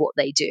pockets of what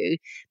they do.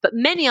 But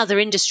many other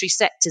industry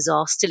sectors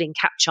are still in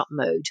catch-up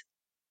mode.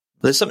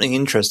 There's something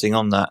interesting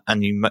on that,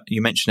 and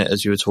you mentioned it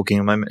as you were talking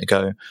a moment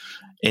ago,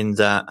 in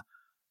that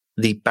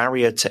the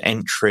barrier to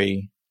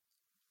entry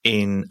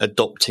in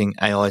adopting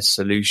AI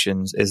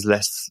solutions is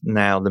less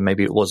now than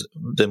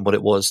what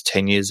it was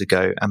 10 years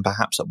ago. And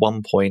perhaps at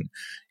one point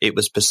it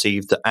was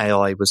perceived that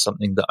AI was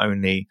something that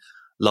only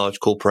large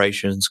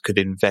corporations could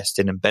invest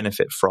in and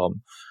benefit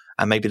from.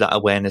 And maybe that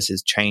awareness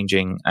is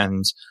changing,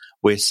 and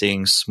we're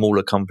seeing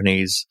smaller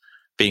companies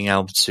being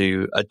able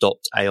to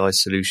adopt AI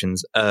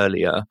solutions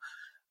earlier.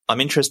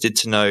 I'm interested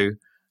to know,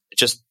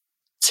 just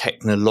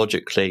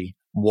technologically,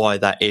 why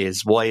that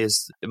is.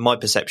 My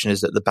perception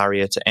is that the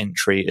barrier to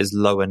entry is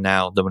lower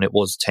now than when it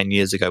was 10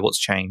 years ago. What's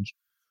changed?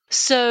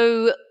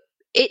 So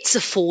it's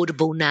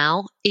affordable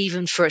now,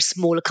 even for a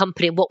smaller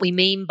company. And what we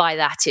mean by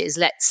that is,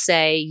 let's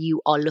say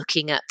you are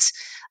looking at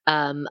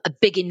a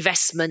big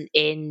investment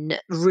in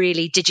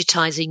really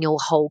digitizing your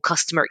whole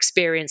customer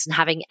experience and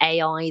having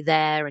AI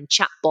there and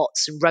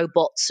chatbots and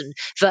robots and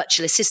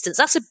virtual assistants.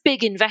 That's a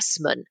big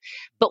investment.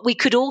 But we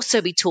could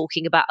also be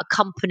talking about a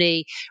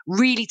company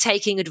really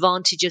taking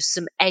advantage of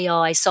some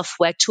AI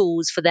software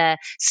tools for their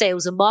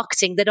sales and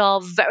marketing that are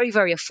very,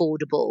 very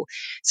affordable.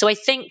 So I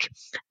think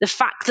the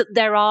fact that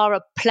there are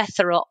a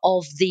plethora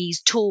of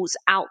these tools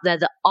out there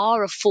that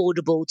are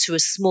affordable to a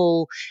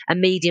small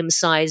and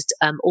medium-sized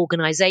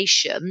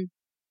organization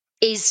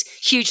is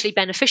hugely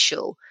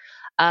beneficial.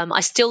 I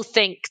still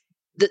think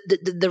that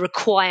the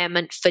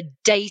requirement for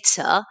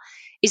data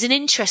is an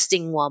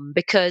interesting one,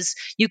 because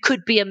you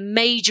could be a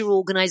major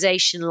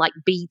organization like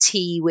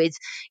BT with,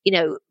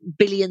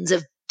 billions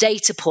of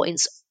data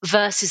points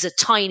versus a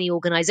tiny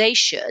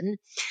organization.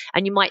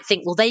 And you might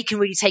think, well, they can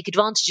really take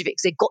advantage of it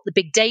because they've got the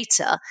big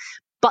data,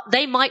 but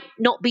they might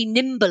not be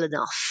nimble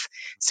enough.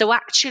 So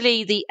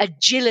actually the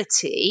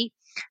agility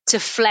to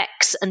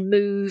flex and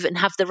move and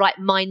have the right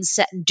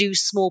mindset and do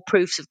small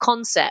proofs of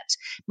concept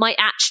might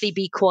actually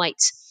be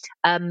quite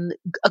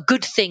a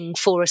good thing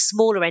for a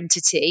smaller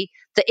entity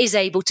that is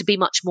able to be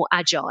much more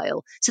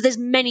agile. So there's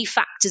many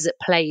factors at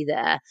play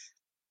there.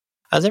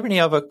 Are there any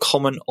other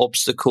common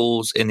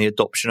obstacles in the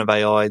adoption of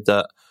AI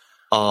that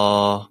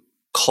are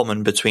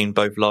common between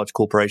both large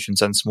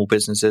corporations and small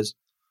businesses?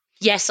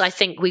 Yes, I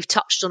think we've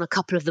touched on a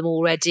couple of them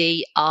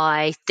already.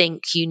 I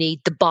think you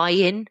need the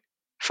buy-in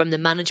from the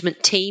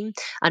management team.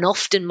 And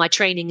often my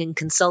training and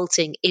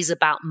consulting is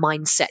about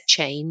mindset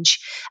change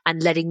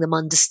and letting them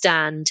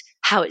understand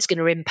how it's going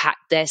to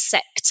impact their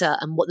sector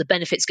and what the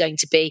benefit's going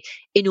to be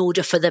in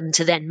order for them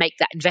to then make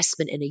that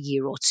investment in a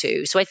year or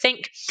two. So I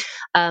think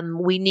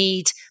we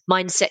need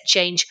mindset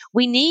change.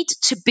 We need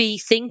to be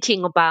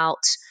thinking about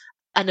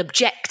an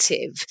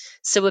objective.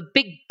 So a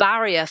big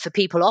barrier for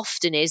people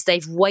often is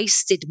they've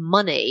wasted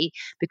money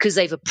because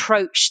they've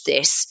approached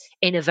this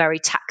in a very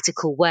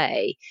tactical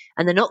way,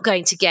 and they're not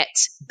going to get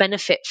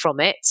benefit from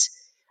it.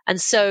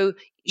 And so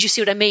you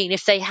see what I mean?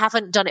 If they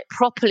haven't done it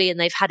properly and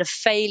they've had a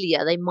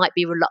failure, they might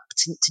be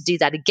reluctant to do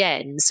that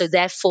again. So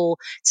therefore,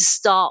 to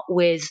start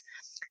with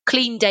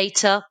clean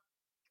data,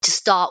 to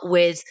start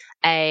with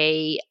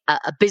a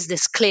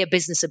clear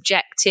business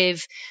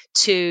objective,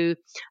 to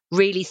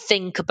really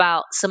think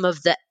about some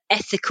of the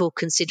ethical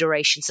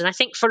considerations. And I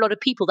think for a lot of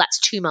people, that's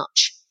too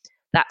much.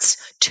 That's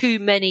too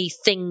many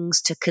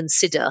things to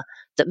consider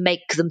that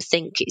make them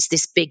think it's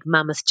this big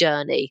mammoth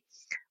journey,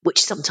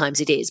 which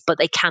sometimes it is, but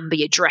they can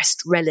be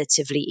addressed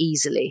relatively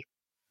easily.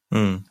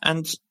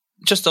 And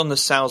just on the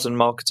sales and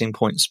marketing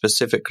point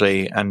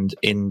specifically, and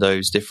in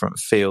those different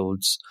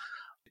fields,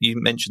 you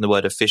mentioned the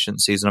word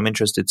efficiencies, and I'm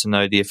interested to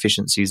know the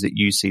efficiencies that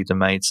you see them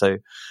made. So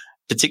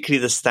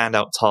particularly the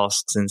standout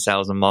tasks in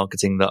sales and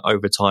marketing that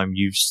over time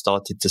you've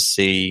started to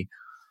see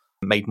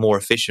made more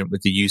efficient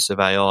with the use of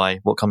AI.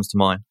 What comes to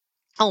mind?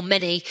 Oh,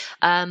 many.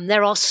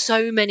 There are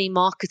so many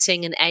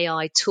marketing and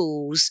AI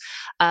tools.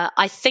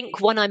 I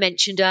think one I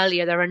mentioned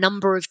earlier, there are a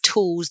number of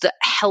tools that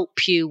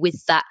help you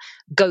with that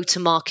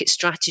go-to-market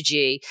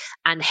strategy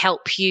and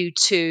help you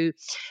to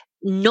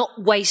not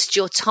waste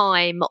your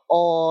time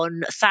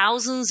on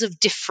thousands of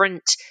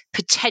different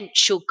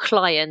potential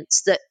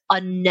clients that are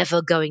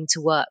never going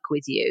to work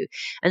with you.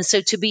 And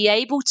so to be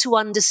able to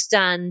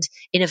understand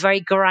in a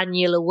very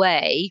granular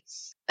way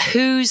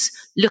who's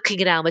looking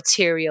at our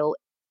material,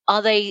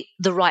 are they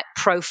the right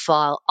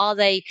profile? Are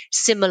they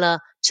similar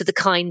to the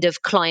kind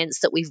of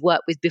clients that we've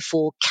worked with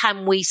before?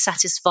 Can we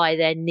satisfy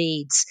their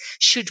needs?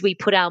 Should we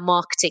put our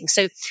marketing?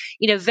 So,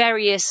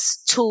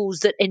 various tools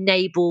that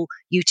enable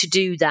you to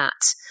do that.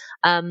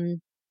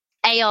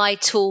 AI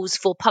tools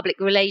for public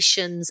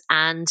relations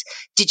and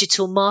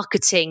digital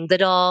marketing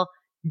that are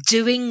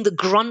doing the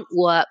grunt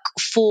work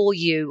for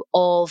you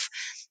of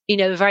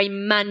very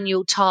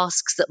manual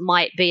tasks that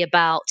might be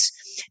about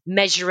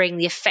measuring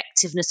the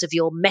effectiveness of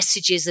your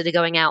messages that are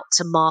going out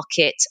to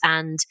market,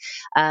 and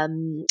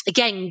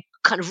again,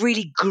 kind of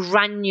really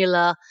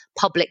granular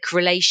public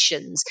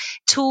relations.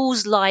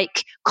 Tools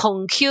like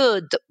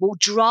Concurred that will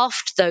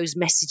draft those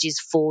messages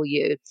for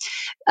you.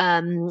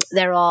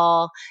 There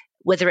are,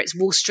 whether it's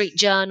Wall Street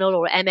Journal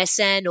or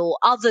MSN or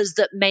others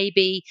that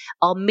maybe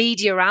are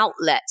media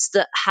outlets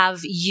that have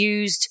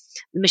used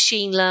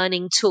machine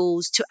learning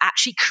tools to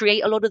actually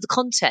create a lot of the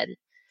content.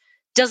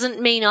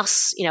 Doesn't mean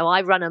us,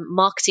 I run a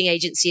marketing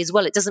agency as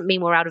well. It doesn't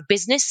mean we're out of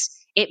business.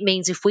 it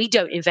means if we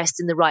don't invest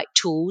in the right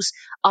tools,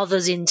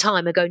 others in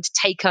time are going to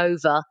take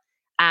over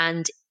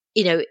and,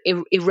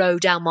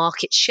 erode our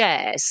market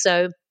share.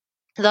 So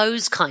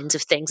those kinds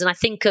of things. And I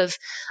think of,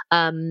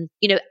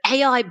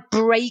 AI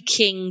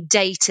breaking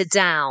data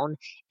down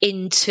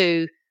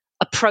into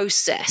a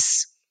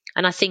process.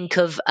 And I think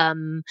of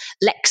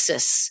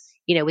Lexus,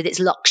 with its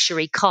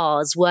luxury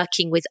cars,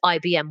 working with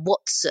IBM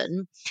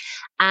Watson,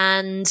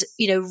 and,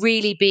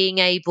 really being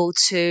able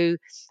to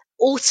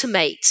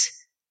automate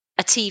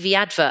a TV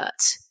advert.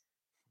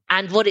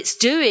 And what it's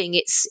doing,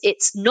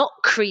 it's not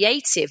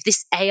creative.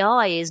 This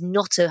AI is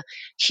not a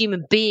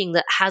human being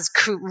that has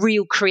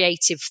real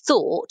creative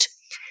thought,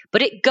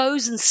 but it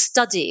goes and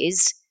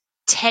studies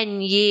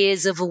 10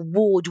 years of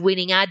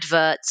award-winning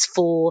adverts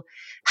for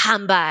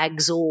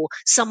handbags or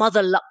some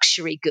other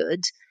luxury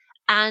good,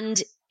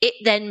 and it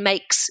then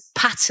makes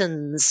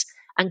patterns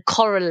and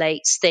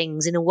correlates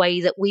things in a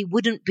way that we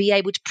wouldn't be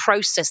able to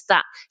process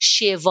that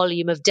sheer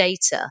volume of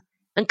data,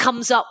 and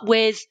comes up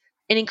with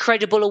an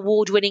incredible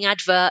award-winning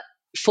advert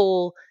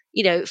for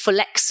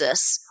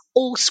Lexus,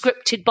 all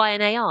scripted by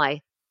an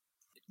AI.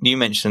 You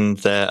mentioned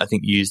there, I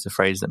think you used the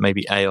phrase that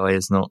maybe AI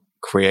is not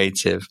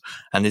creative.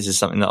 And this is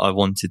something that I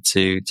wanted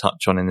to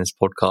touch on in this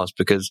podcast,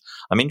 because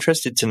I'm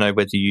interested to know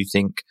whether you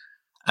think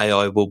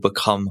AI will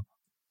become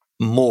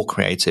more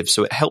creative.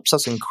 So it helps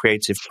us in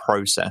creative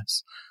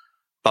process,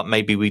 but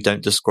maybe we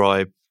don't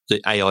describe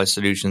the AI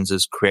solutions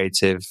as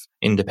creative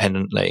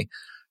independently.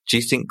 Do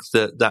you think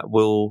that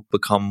will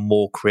become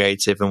more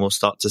creative and we'll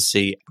start to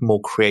see more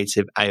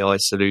creative AI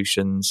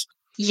solutions?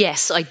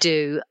 Yes, I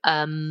do.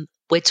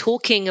 We're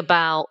talking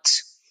about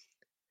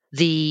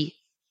the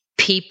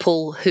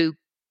people who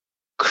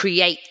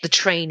create the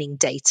training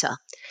data,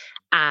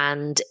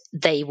 and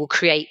they will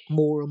create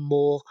more and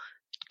more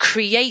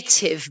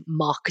creative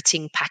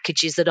marketing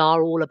packages that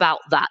are all about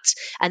that.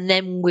 And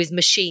then with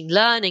machine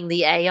learning,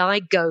 the AI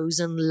goes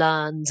and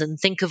learns, and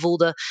think of all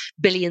the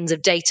billions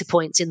of data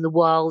points in the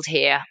world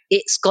here.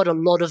 It's got a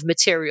lot of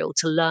material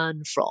to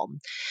learn from.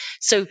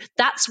 So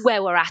that's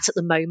where we're at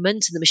the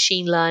moment. And the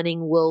machine learning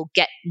will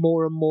get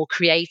more and more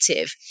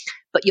creative.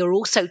 But you're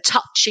also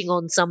touching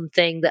on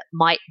something that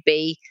might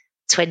be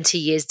 20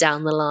 years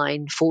down the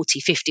line, 40,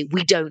 50,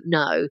 we don't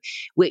know,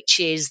 which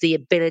is the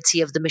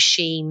ability of the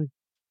machine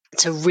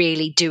to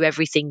really do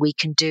everything we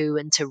can do,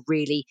 and to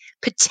really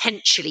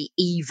potentially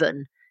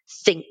even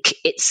think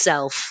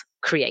itself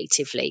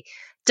creatively.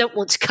 Don't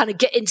want to kind of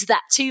get into that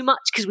too much,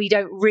 because we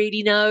don't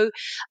really know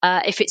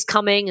if it's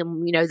coming.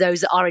 And,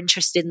 those that are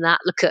interested in that,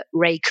 look at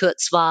Ray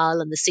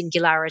Kurzweil and the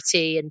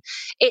singularity. And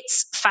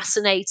it's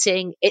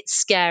fascinating. It's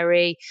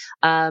scary.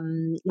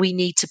 We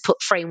need to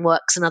put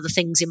frameworks and other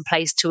things in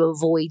place to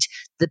avoid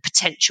the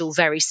potential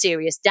very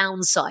serious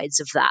downsides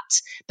of that.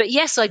 But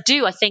yes, I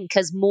do. I think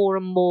as more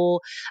and more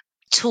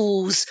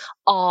tools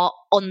are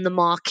on the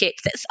market.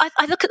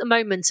 I look at the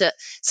moment at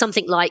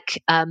something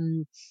like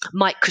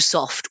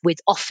Microsoft with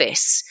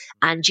Office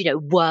and,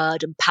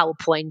 Word and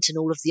PowerPoint and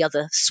all of the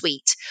other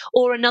suite,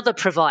 or another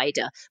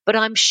provider. But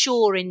I'm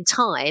sure in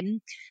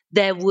time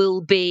there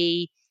will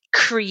be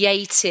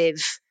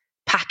creative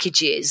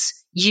packages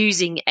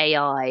using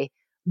AI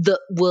that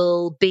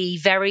will be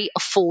very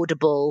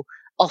affordable,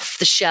 off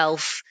the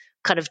shelf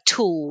kind of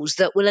tools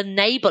that will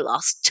enable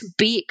us to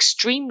be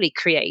extremely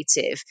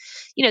creative.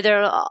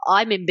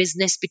 I'm in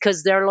business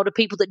because there are a lot of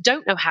people that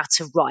don't know how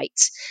to write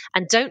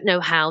and don't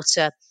know how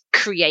to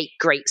create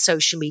great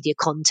social media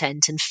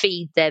content and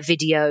feed their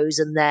videos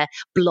and their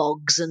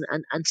blogs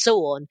and so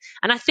on.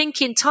 And I think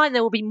in time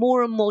there will be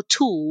more and more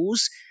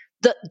tools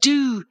that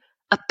do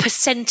a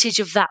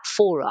percentage of that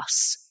for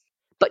us.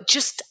 But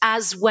just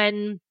as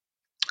when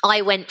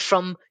I went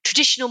from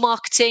traditional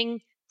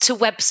marketing to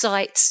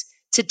websites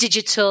to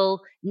digital,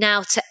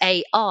 now to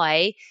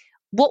AI,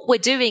 what we're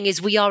doing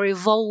is we are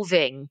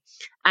evolving,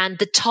 and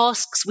the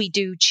tasks we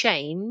do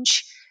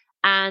change,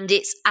 and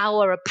it's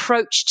our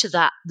approach to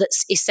that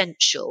that's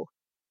essential.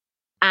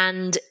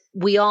 And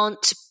we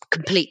aren't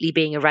completely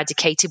being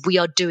eradicated. We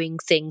are doing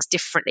things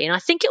differently. And I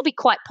think it'll be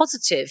quite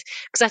positive,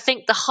 because I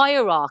think the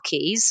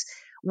hierarchies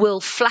will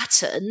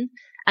flatten,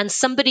 and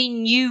somebody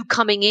new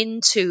coming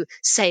into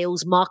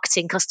sales,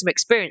 marketing, customer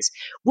experience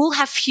will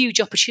have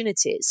huge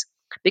opportunities,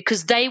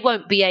 because they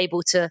won't be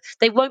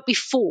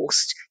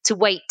forced to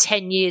wait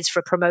 10 years for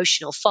a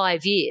promotion or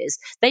 5 years.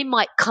 They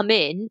might come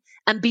in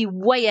and be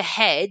way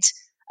ahead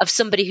of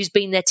somebody who's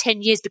been there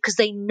 10 years, because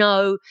they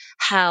know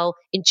how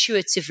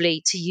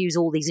intuitively to use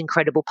all these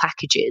incredible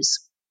packages.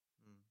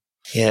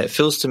 Yeah, it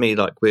feels to me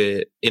like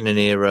we're in an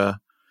era.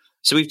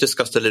 So we've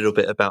discussed a little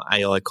bit about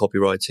AI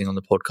copywriting on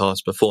the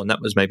podcast before, and that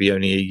was maybe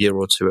only a year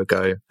or two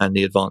ago, and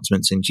the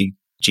advancements in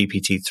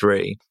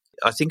GPT-3.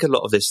 I think a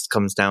lot of this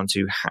comes down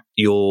to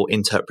your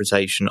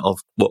interpretation of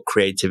what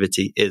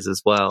creativity is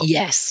as well.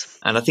 Yes.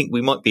 And I think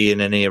we might be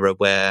in an era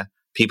where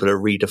people are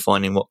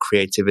redefining what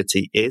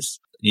creativity is.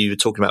 You were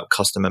talking about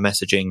customer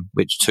messaging,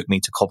 which took me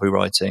to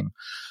copywriting.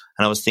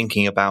 And I was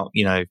thinking about,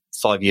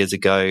 5 years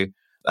ago,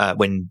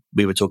 when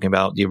we were talking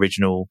about the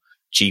original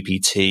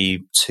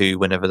GPT-2,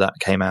 whenever that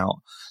came out.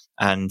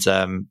 and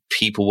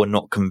people were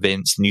not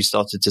convinced. And you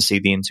started to see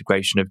the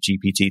integration of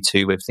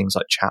GPT-2 with things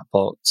like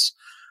chatbots,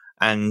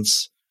 and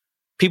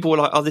people were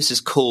like, oh, this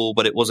is cool,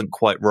 but it wasn't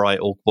quite right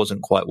or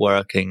wasn't quite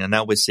working. And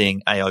now we're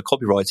seeing AI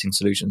copywriting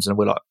solutions, and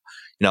we're like,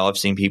 I've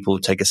seen people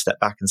take a step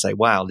back and say,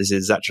 wow, this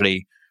is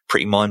actually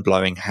pretty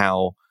mind-blowing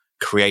how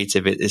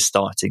creative it is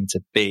starting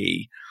to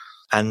be.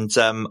 And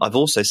I've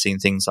also seen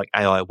things like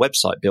AI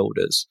website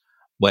builders,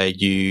 where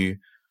you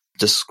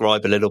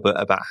describe a little bit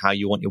about how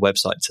you want your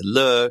website to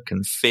look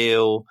and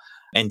feel,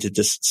 enter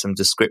some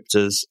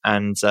descriptors,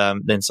 and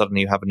then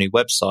suddenly you have a new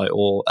website,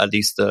 or at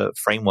least the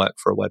framework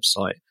for a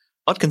website.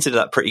 I'd consider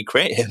that pretty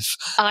creative.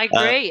 I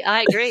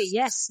agree.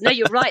 Yes. No,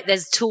 you're right.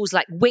 There's tools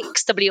like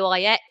Wix,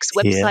 W-I-X,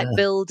 website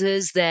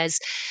builders. There's,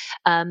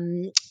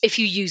 if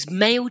you use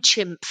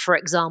MailChimp, for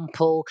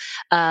example,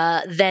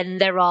 then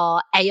there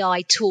are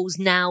AI tools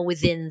now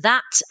within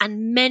that,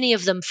 and many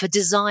of them for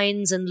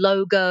designs and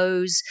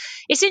logos.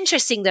 It's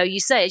interesting, though,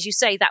 as you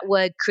say, that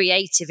word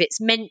creative,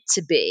 it's meant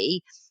to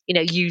be,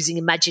 using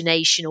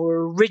imagination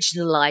or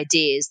original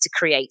ideas to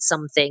create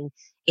something,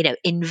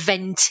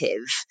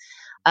 inventive.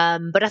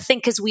 But I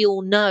think, as we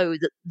all know,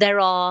 that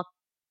there are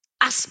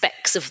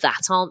aspects of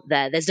that, aren't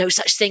there? There's no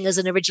such thing as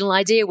an original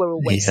idea, we're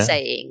always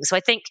saying. So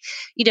I think,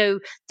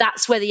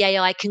 that's where the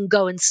AI can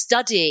go and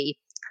study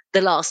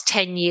the last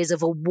 10 years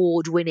of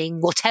award-winning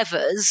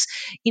whatevers,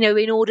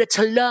 in order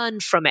to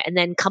learn from it and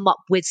then come up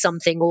with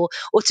something, or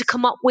to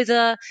come up with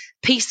a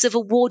piece of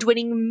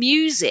award-winning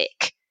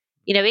music.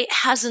 It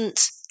hasn't.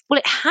 Well,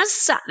 it has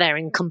sat there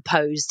and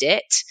composed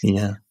it,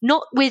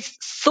 not with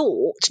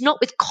thought, not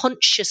with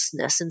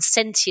consciousness and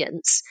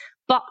sentience,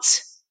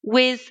 but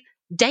with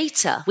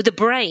data, with a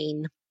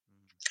brain.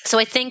 So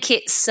I think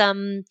it's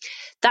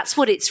that's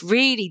what it's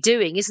really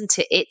doing, isn't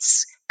it?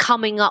 It's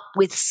coming up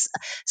with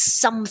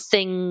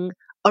something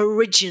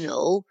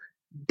original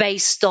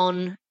based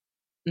on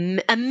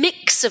a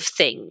mix of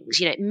things.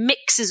 It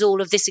mixes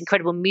all of this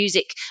incredible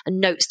music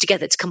and notes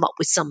together to come up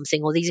with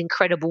something, or these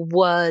incredible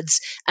words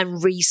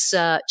and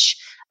research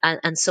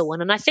and so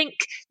on. And I think,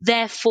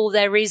 therefore,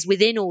 there is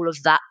within all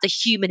of that the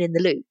human in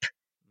the loop.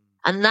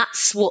 And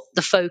that's what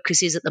the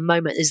focus is at the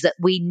moment, is that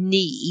we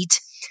need,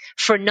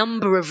 for a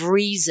number of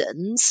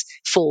reasons,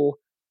 for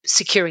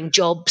securing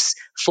jobs,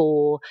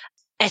 for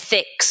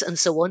ethics and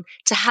so on,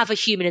 to have a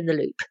human in the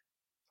loop,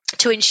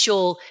 to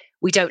ensure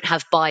we don't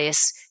have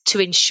bias, to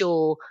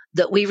ensure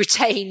that we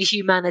retain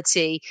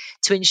humanity,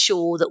 to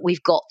ensure that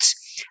we've got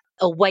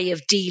a way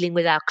of dealing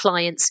with our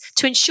clients,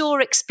 to ensure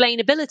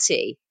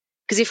explainability.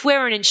 Because if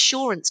we're an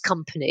insurance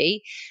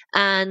company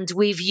and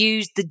we've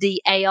used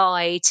the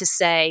AI to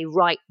say,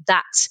 right,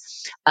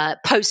 that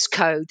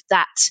postcode,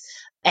 that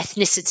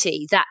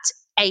ethnicity, that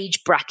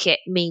age bracket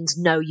means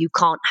no, you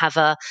can't have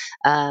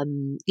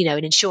an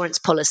insurance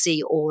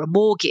policy or a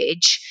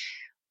mortgage,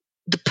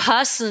 the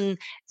person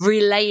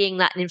relaying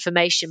that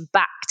information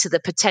back to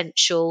the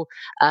potential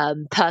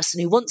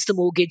person who wants the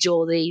mortgage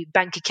or the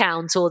bank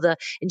account or the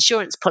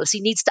insurance policy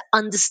needs to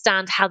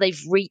understand how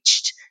they've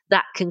reached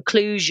that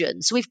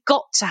conclusion. So we've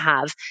got to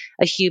have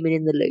a human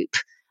in the loop.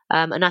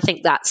 And I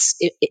think that's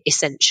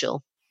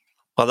essential.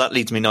 Well, that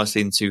leads me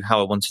nicely into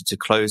how I wanted to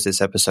close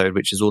this episode,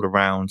 which is all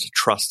around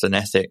trust and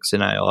ethics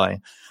in AI.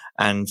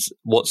 And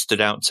what stood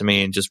out to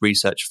me in just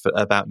research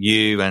about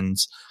you and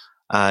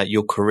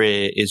your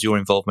career is your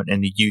involvement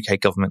in the UK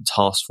government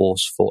task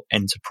force for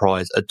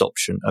enterprise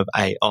adoption of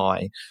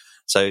AI.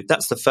 So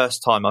that's the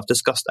first time I've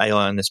discussed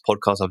AI on this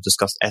podcast. I've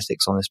discussed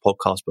ethics on this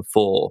podcast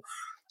before.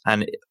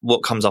 And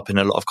what comes up in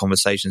a lot of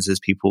conversations is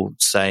people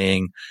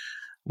saying,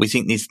 we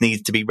think this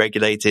needs to be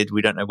regulated.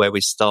 We don't know where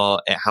we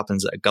start. It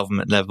happens at a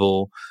government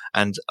level.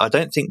 And I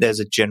don't think there's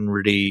a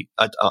generally,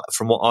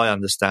 from what I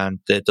understand,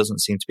 there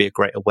doesn't seem to be a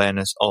great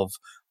awareness of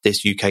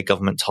this UK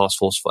government task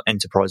force for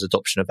enterprise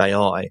adoption of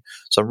AI.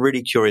 So I'm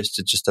really curious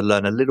to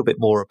learn a little bit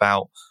more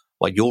about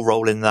your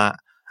role in that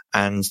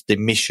and the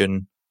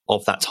mission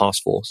of that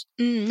task force.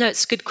 No,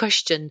 it's a good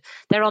question.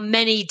 There are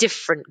many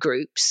different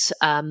groups,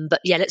 but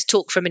let's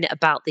talk for a minute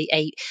about the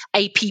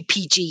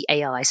APPG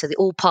AI, so the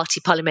All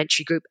Party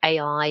Parliamentary Group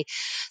AI.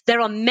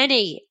 There are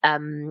many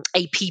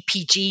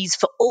APPGs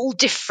for all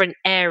different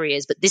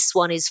areas, but this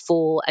one is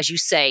for, as you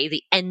say,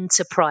 the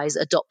enterprise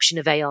adoption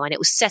of AI, and it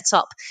was set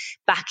up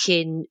back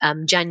in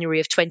January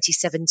of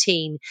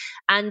 2017.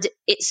 And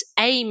its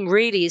aim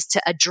really is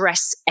to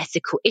address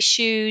ethical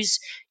issues,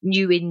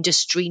 new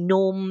industry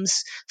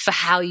norms for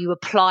how you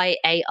apply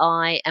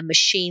AI and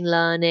machine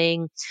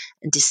learning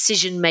and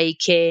decision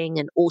making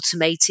and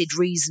automated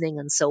reasoning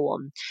and so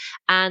on.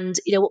 And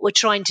what we're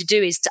trying to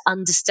do is to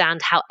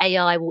understand how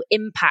AI will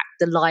impact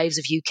the lives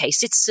of UK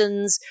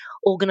citizens,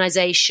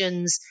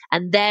 organisations,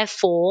 and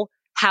therefore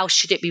how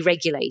should it be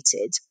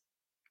regulated.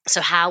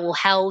 So how will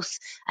health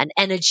and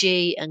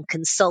energy and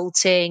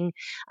consulting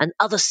and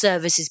other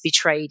services be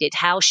traded?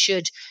 How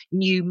should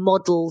new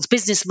models,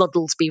 business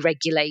models, be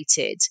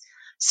regulated?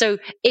 So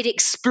it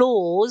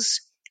explores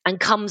and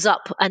comes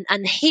up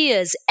and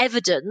hears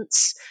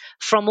evidence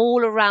from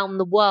all around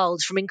the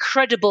world, from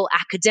incredible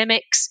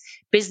academics,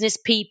 business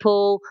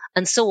people,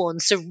 and so on.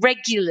 So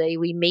regularly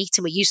we meet,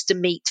 and we used to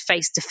meet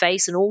face to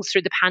face, and all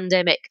through the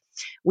pandemic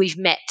we've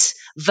met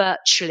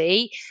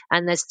virtually.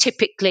 And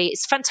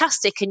it's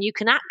fantastic, and you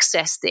can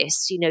access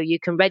this. You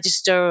can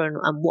register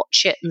and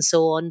watch it and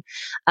so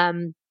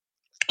on.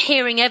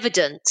 Hearing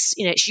evidence,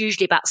 it's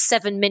usually about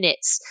 7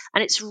 minutes,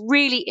 and it's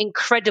really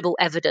incredible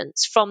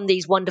evidence from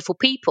these wonderful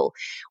people,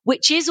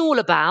 which is all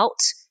about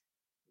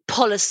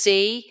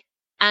policy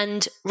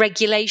and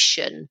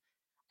regulation.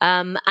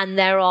 And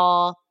there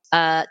are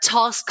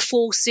task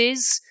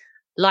forces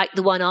like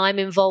the one I'm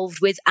involved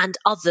with and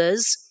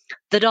others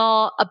that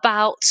are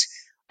about,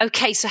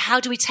 okay, so how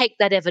do we take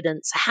that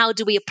evidence? How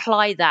do we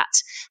apply that?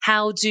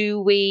 How do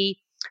we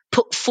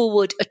put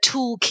forward a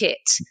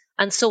toolkit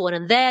and so on?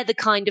 And they're the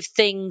kind of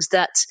things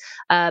that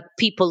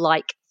people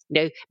like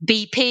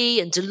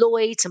BP and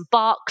Deloitte and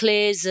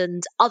Barclays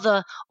and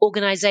other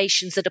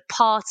organizations that are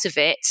part of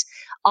it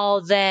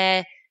are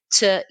there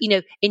to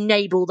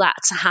enable that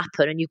to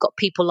happen. And you've got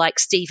people like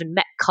Stephen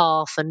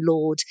Metcalfe and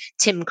Lord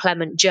Tim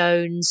Clement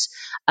Jones.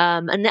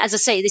 And as I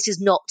say, this is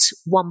not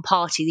one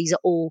party, these are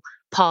all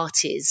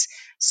parties.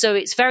 So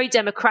it's very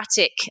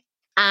democratic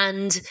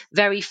and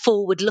very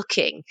forward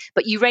looking.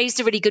 But you raised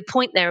a really good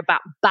point there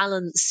about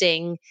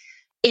balancing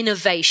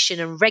innovation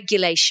and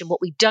regulation.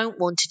 What we don't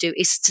want to do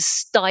is to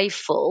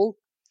stifle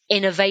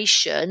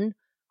innovation,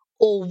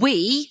 or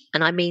we,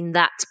 and I mean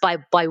that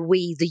by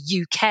we,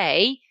 the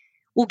UK,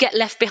 will get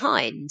left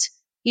behind.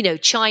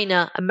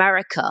 China,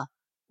 America,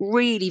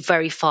 really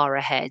very far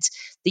ahead.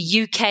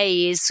 The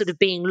UK is sort of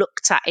being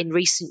looked at in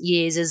recent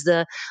years as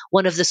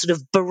one of the sort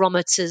of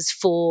barometers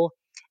for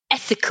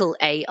ethical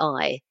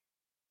AI.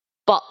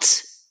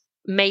 But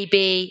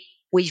maybe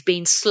we've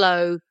been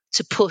slow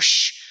to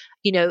push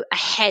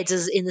ahead,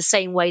 as in the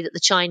same way that the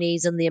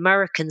Chinese and the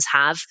Americans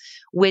have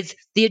with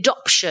the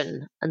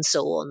adoption and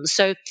so on.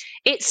 So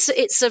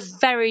it's a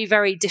very,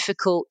 very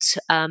difficult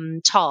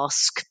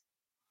task.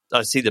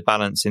 I see the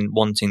balance in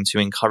wanting to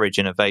encourage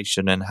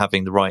innovation and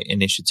having the right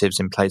initiatives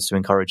in place to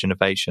encourage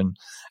innovation,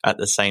 at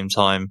the same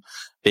time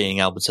being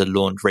able to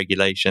launch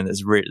regulation.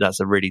 That's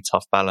a really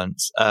tough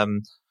balance.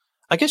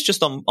 I guess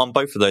just on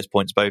both of those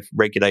points, both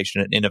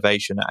regulation and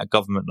innovation at a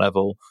government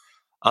level,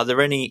 are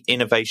there any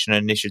innovation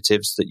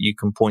initiatives that you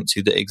can point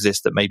to that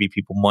exist that maybe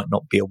people might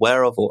not be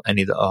aware of, or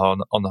any that are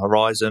on the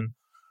horizon?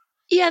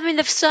 Yeah, I mean,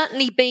 there've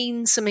certainly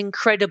been some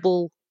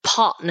incredible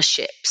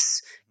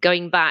partnerships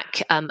going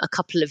back a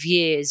couple of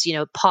years.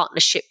 A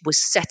partnership was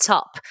set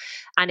up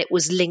and it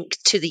was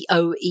linked to the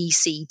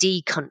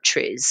OECD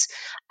countries.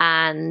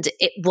 And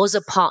it was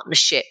a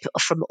partnership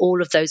from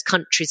all of those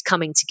countries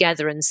coming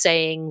together and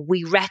saying,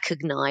 we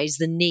recognize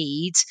the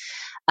need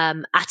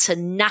at a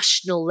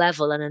national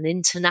level and an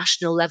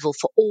international level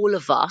for all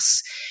of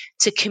us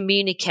to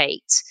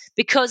communicate,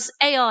 because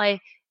AI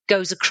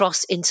goes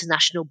across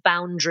international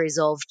boundaries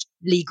of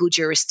legal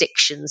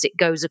jurisdictions. It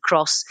goes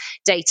across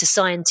data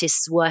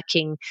scientists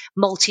working,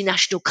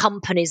 multinational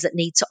companies that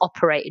need to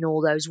operate in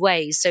all those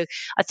ways. So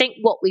I think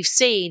what we've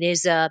seen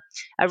is a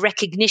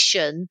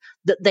recognition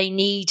that they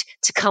need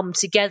to come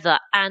together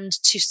and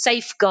to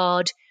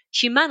safeguard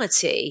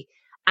humanity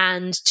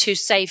and to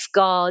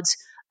safeguard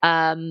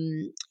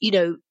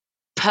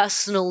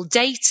personal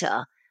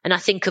data. And I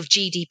think of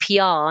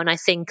GDPR, and I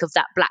think of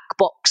that black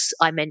box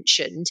I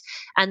mentioned,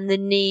 and the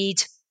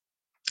need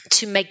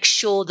to make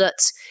sure that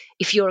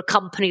if you're a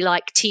company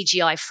like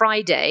TGI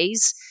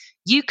Fridays,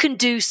 you can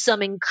do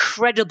some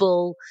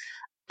incredible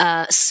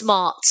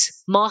smart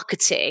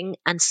marketing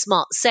and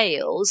smart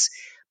sales,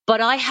 but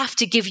I have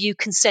to give you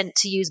consent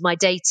to use my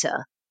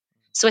data.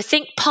 So I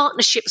think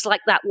partnerships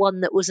like that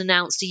one that was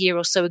announced a year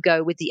or so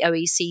ago with the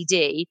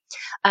OECD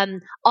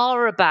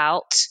are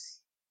about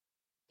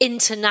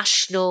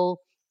international,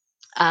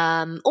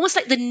 almost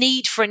like the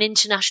need for an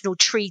international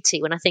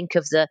treaty. When I think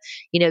of the,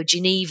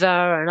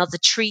 Geneva and other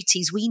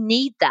treaties, we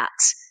need that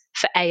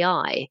for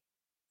AI,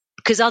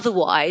 because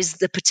otherwise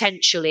the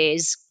potential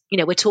is,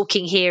 we're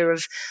talking here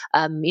of,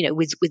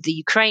 with the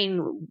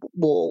Ukraine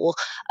war,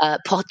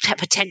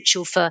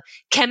 potential for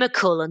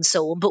chemical and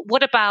so on. But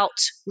what about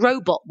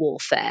robot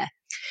warfare?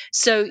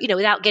 So,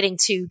 without getting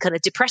too kind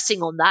of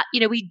depressing on that,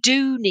 we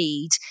do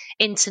need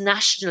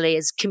internationally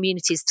as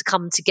communities to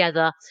come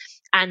together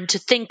and to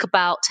think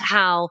about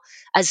how,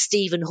 as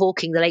Stephen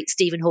Hawking, the late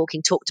Stephen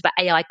Hawking, talked about,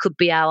 AI could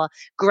be our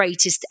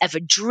greatest ever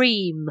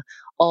dream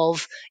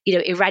of,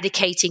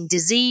 eradicating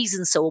disease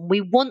and so on.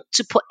 We want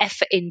to put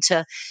effort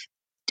into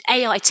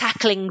AI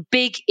tackling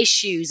big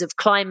issues of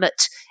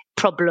climate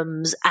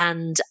problems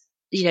and,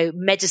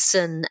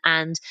 medicine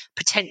and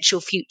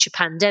potential future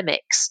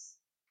pandemics.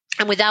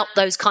 And without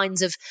those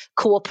kinds of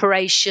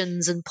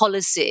cooperations and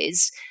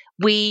policies,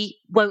 we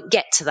won't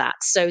get to that.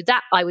 So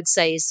that, I would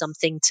say, is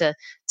something to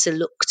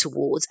look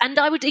towards. And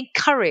I would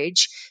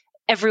encourage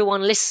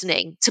everyone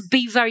listening to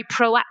be very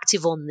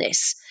proactive on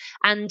this,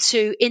 and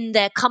to, in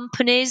their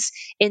companies,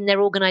 in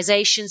their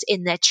organizations,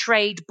 in their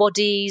trade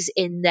bodies,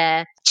 in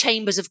their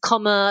chambers of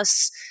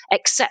commerce,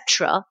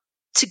 etc.,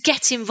 to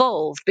get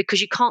involved,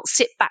 because you can't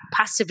sit back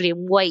passively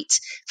and wait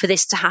for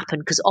this to happen,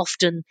 because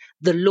often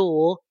the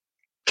law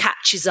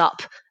catches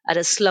up at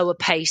a slower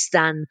pace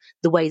than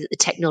the way that the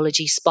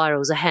technology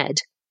spirals ahead.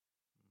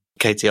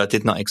 Katie, I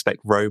did not expect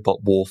robot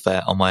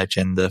warfare on my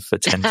agenda for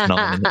 10 to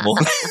 9 in the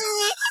morning.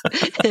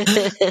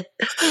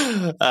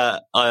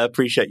 I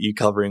appreciate you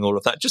covering all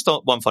of that. Just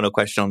one final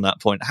question on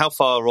that point. How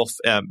far off,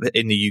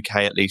 in the UK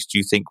at least, do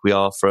you think we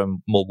are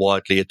from more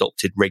widely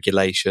adopted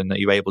regulation? Are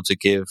you able to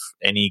give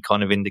any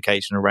kind of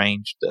indication or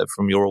range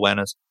from your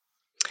awareness?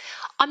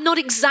 I'm not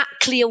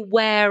exactly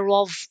aware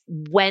of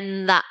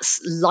when that's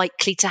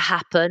likely to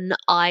happen.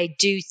 I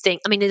do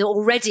think,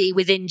 already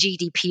within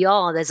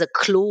GDPR, there's a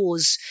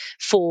clause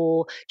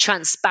for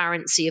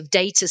transparency of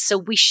data. So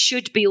we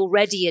should be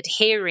already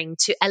adhering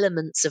to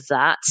elements of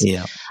that.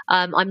 Yeah.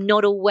 I'm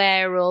not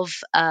aware of,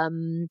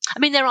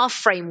 there are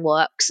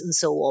frameworks and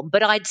so on,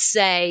 but I'd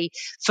say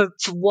for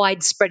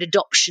widespread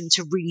adoption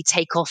to really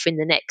take off in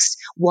the next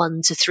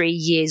 1 to 3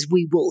 years,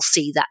 we will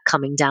see that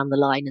coming down the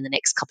line in the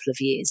next couple of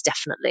years,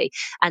 definitely.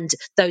 And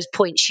those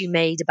points you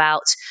made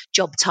about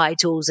job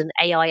titles and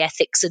AI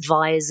ethics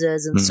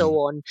advisors and so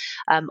on,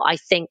 I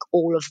think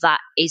all of that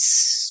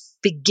is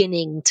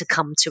beginning to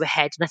come to a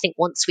head. And I think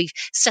once we've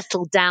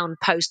settled down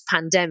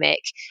post-pandemic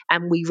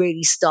and we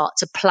really start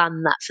to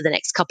plan that for the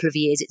next couple of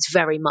years, it's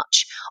very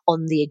much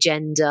on the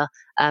agenda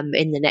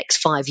in the next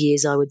 5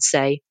 years, I would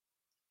say.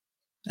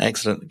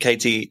 Excellent.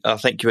 Katie,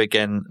 thank you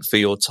again for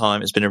your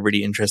time. It's been a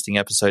really interesting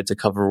episode to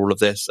cover all of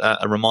this.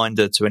 A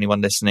reminder to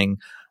anyone listening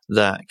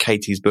that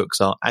Katie's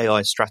books are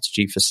AI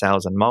Strategy for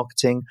Sales and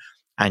Marketing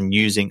and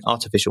Using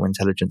Artificial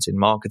Intelligence in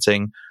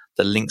Marketing.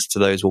 The links to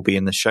those will be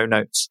in the show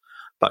notes.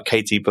 But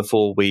Katie,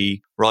 before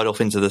we ride off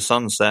into the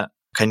sunset,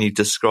 can you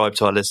describe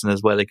to our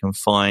listeners where they can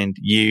find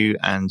you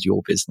and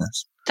your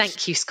business?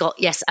 Thank you, Scott.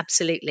 Yes,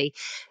 absolutely.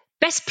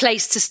 Best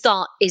place to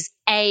start is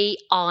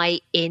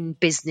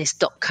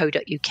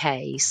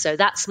aiinbusiness.co.uk. So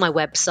that's my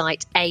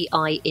website,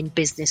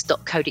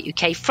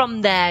 aiinbusiness.co.uk.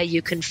 From there,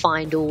 you can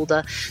find all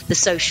the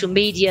social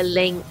media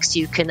links.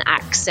 You can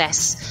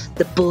access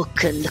the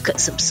book and look at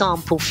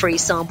some free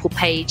sample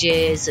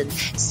pages and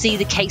see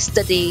the case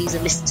studies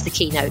and listen to the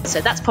keynotes.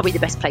 So that's probably the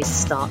best place to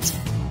start.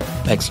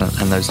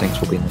 Excellent. And those links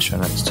will be in the show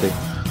notes too.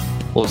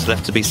 All that's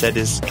left to be said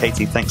is,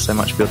 Katie, thanks so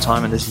much for your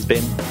time. And this has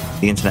been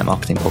the Internet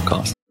Marketing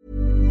Podcast.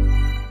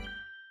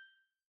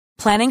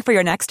 Planning for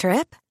your next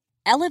trip?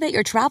 Elevate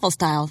your travel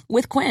style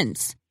with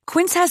Quince.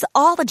 Quince has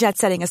all the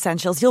jet-setting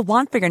essentials you'll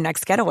want for your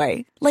next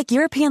getaway, like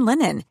European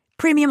linen,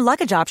 premium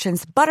luggage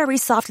options, buttery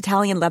soft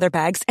Italian leather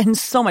bags, and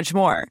so much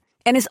more.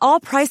 And is all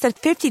priced at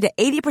 50 to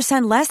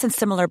 80% less than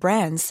similar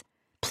brands.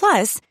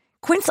 Plus,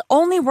 Quince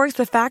only works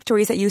with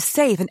factories that use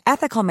safe and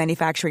ethical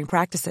manufacturing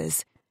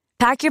practices.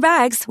 Pack your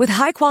bags with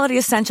high-quality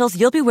essentials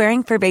you'll be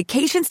wearing for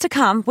vacations to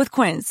come with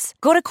Quince.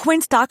 Go to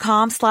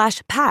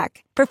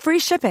quince.com/pack for free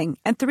shipping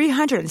and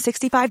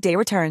 365-day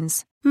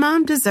returns.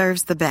 Mom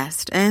deserves the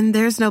best, and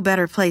there's no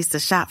better place to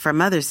shop for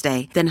Mother's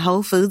Day than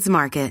Whole Foods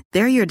Market.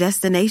 They're your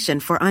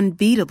destination for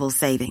unbeatable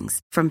savings,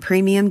 from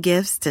premium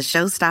gifts to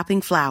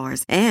show-stopping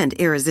flowers and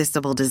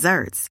irresistible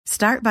desserts.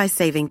 Start by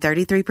saving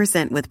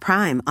 33% with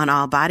Prime on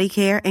all body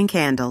care and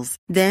candles.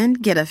 Then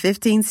get a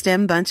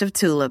 15-stem bunch of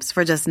tulips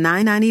for just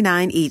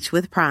 $9.99 each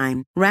with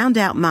Prime. Round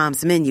out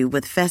Mom's menu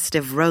with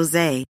festive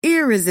rosé,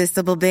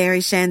 irresistible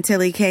berry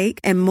chantilly cake,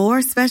 and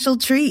more special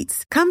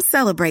treats. Come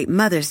celebrate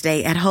Mother's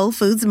Day at Whole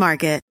Foods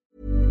Market.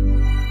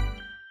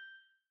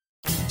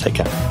 Take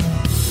care.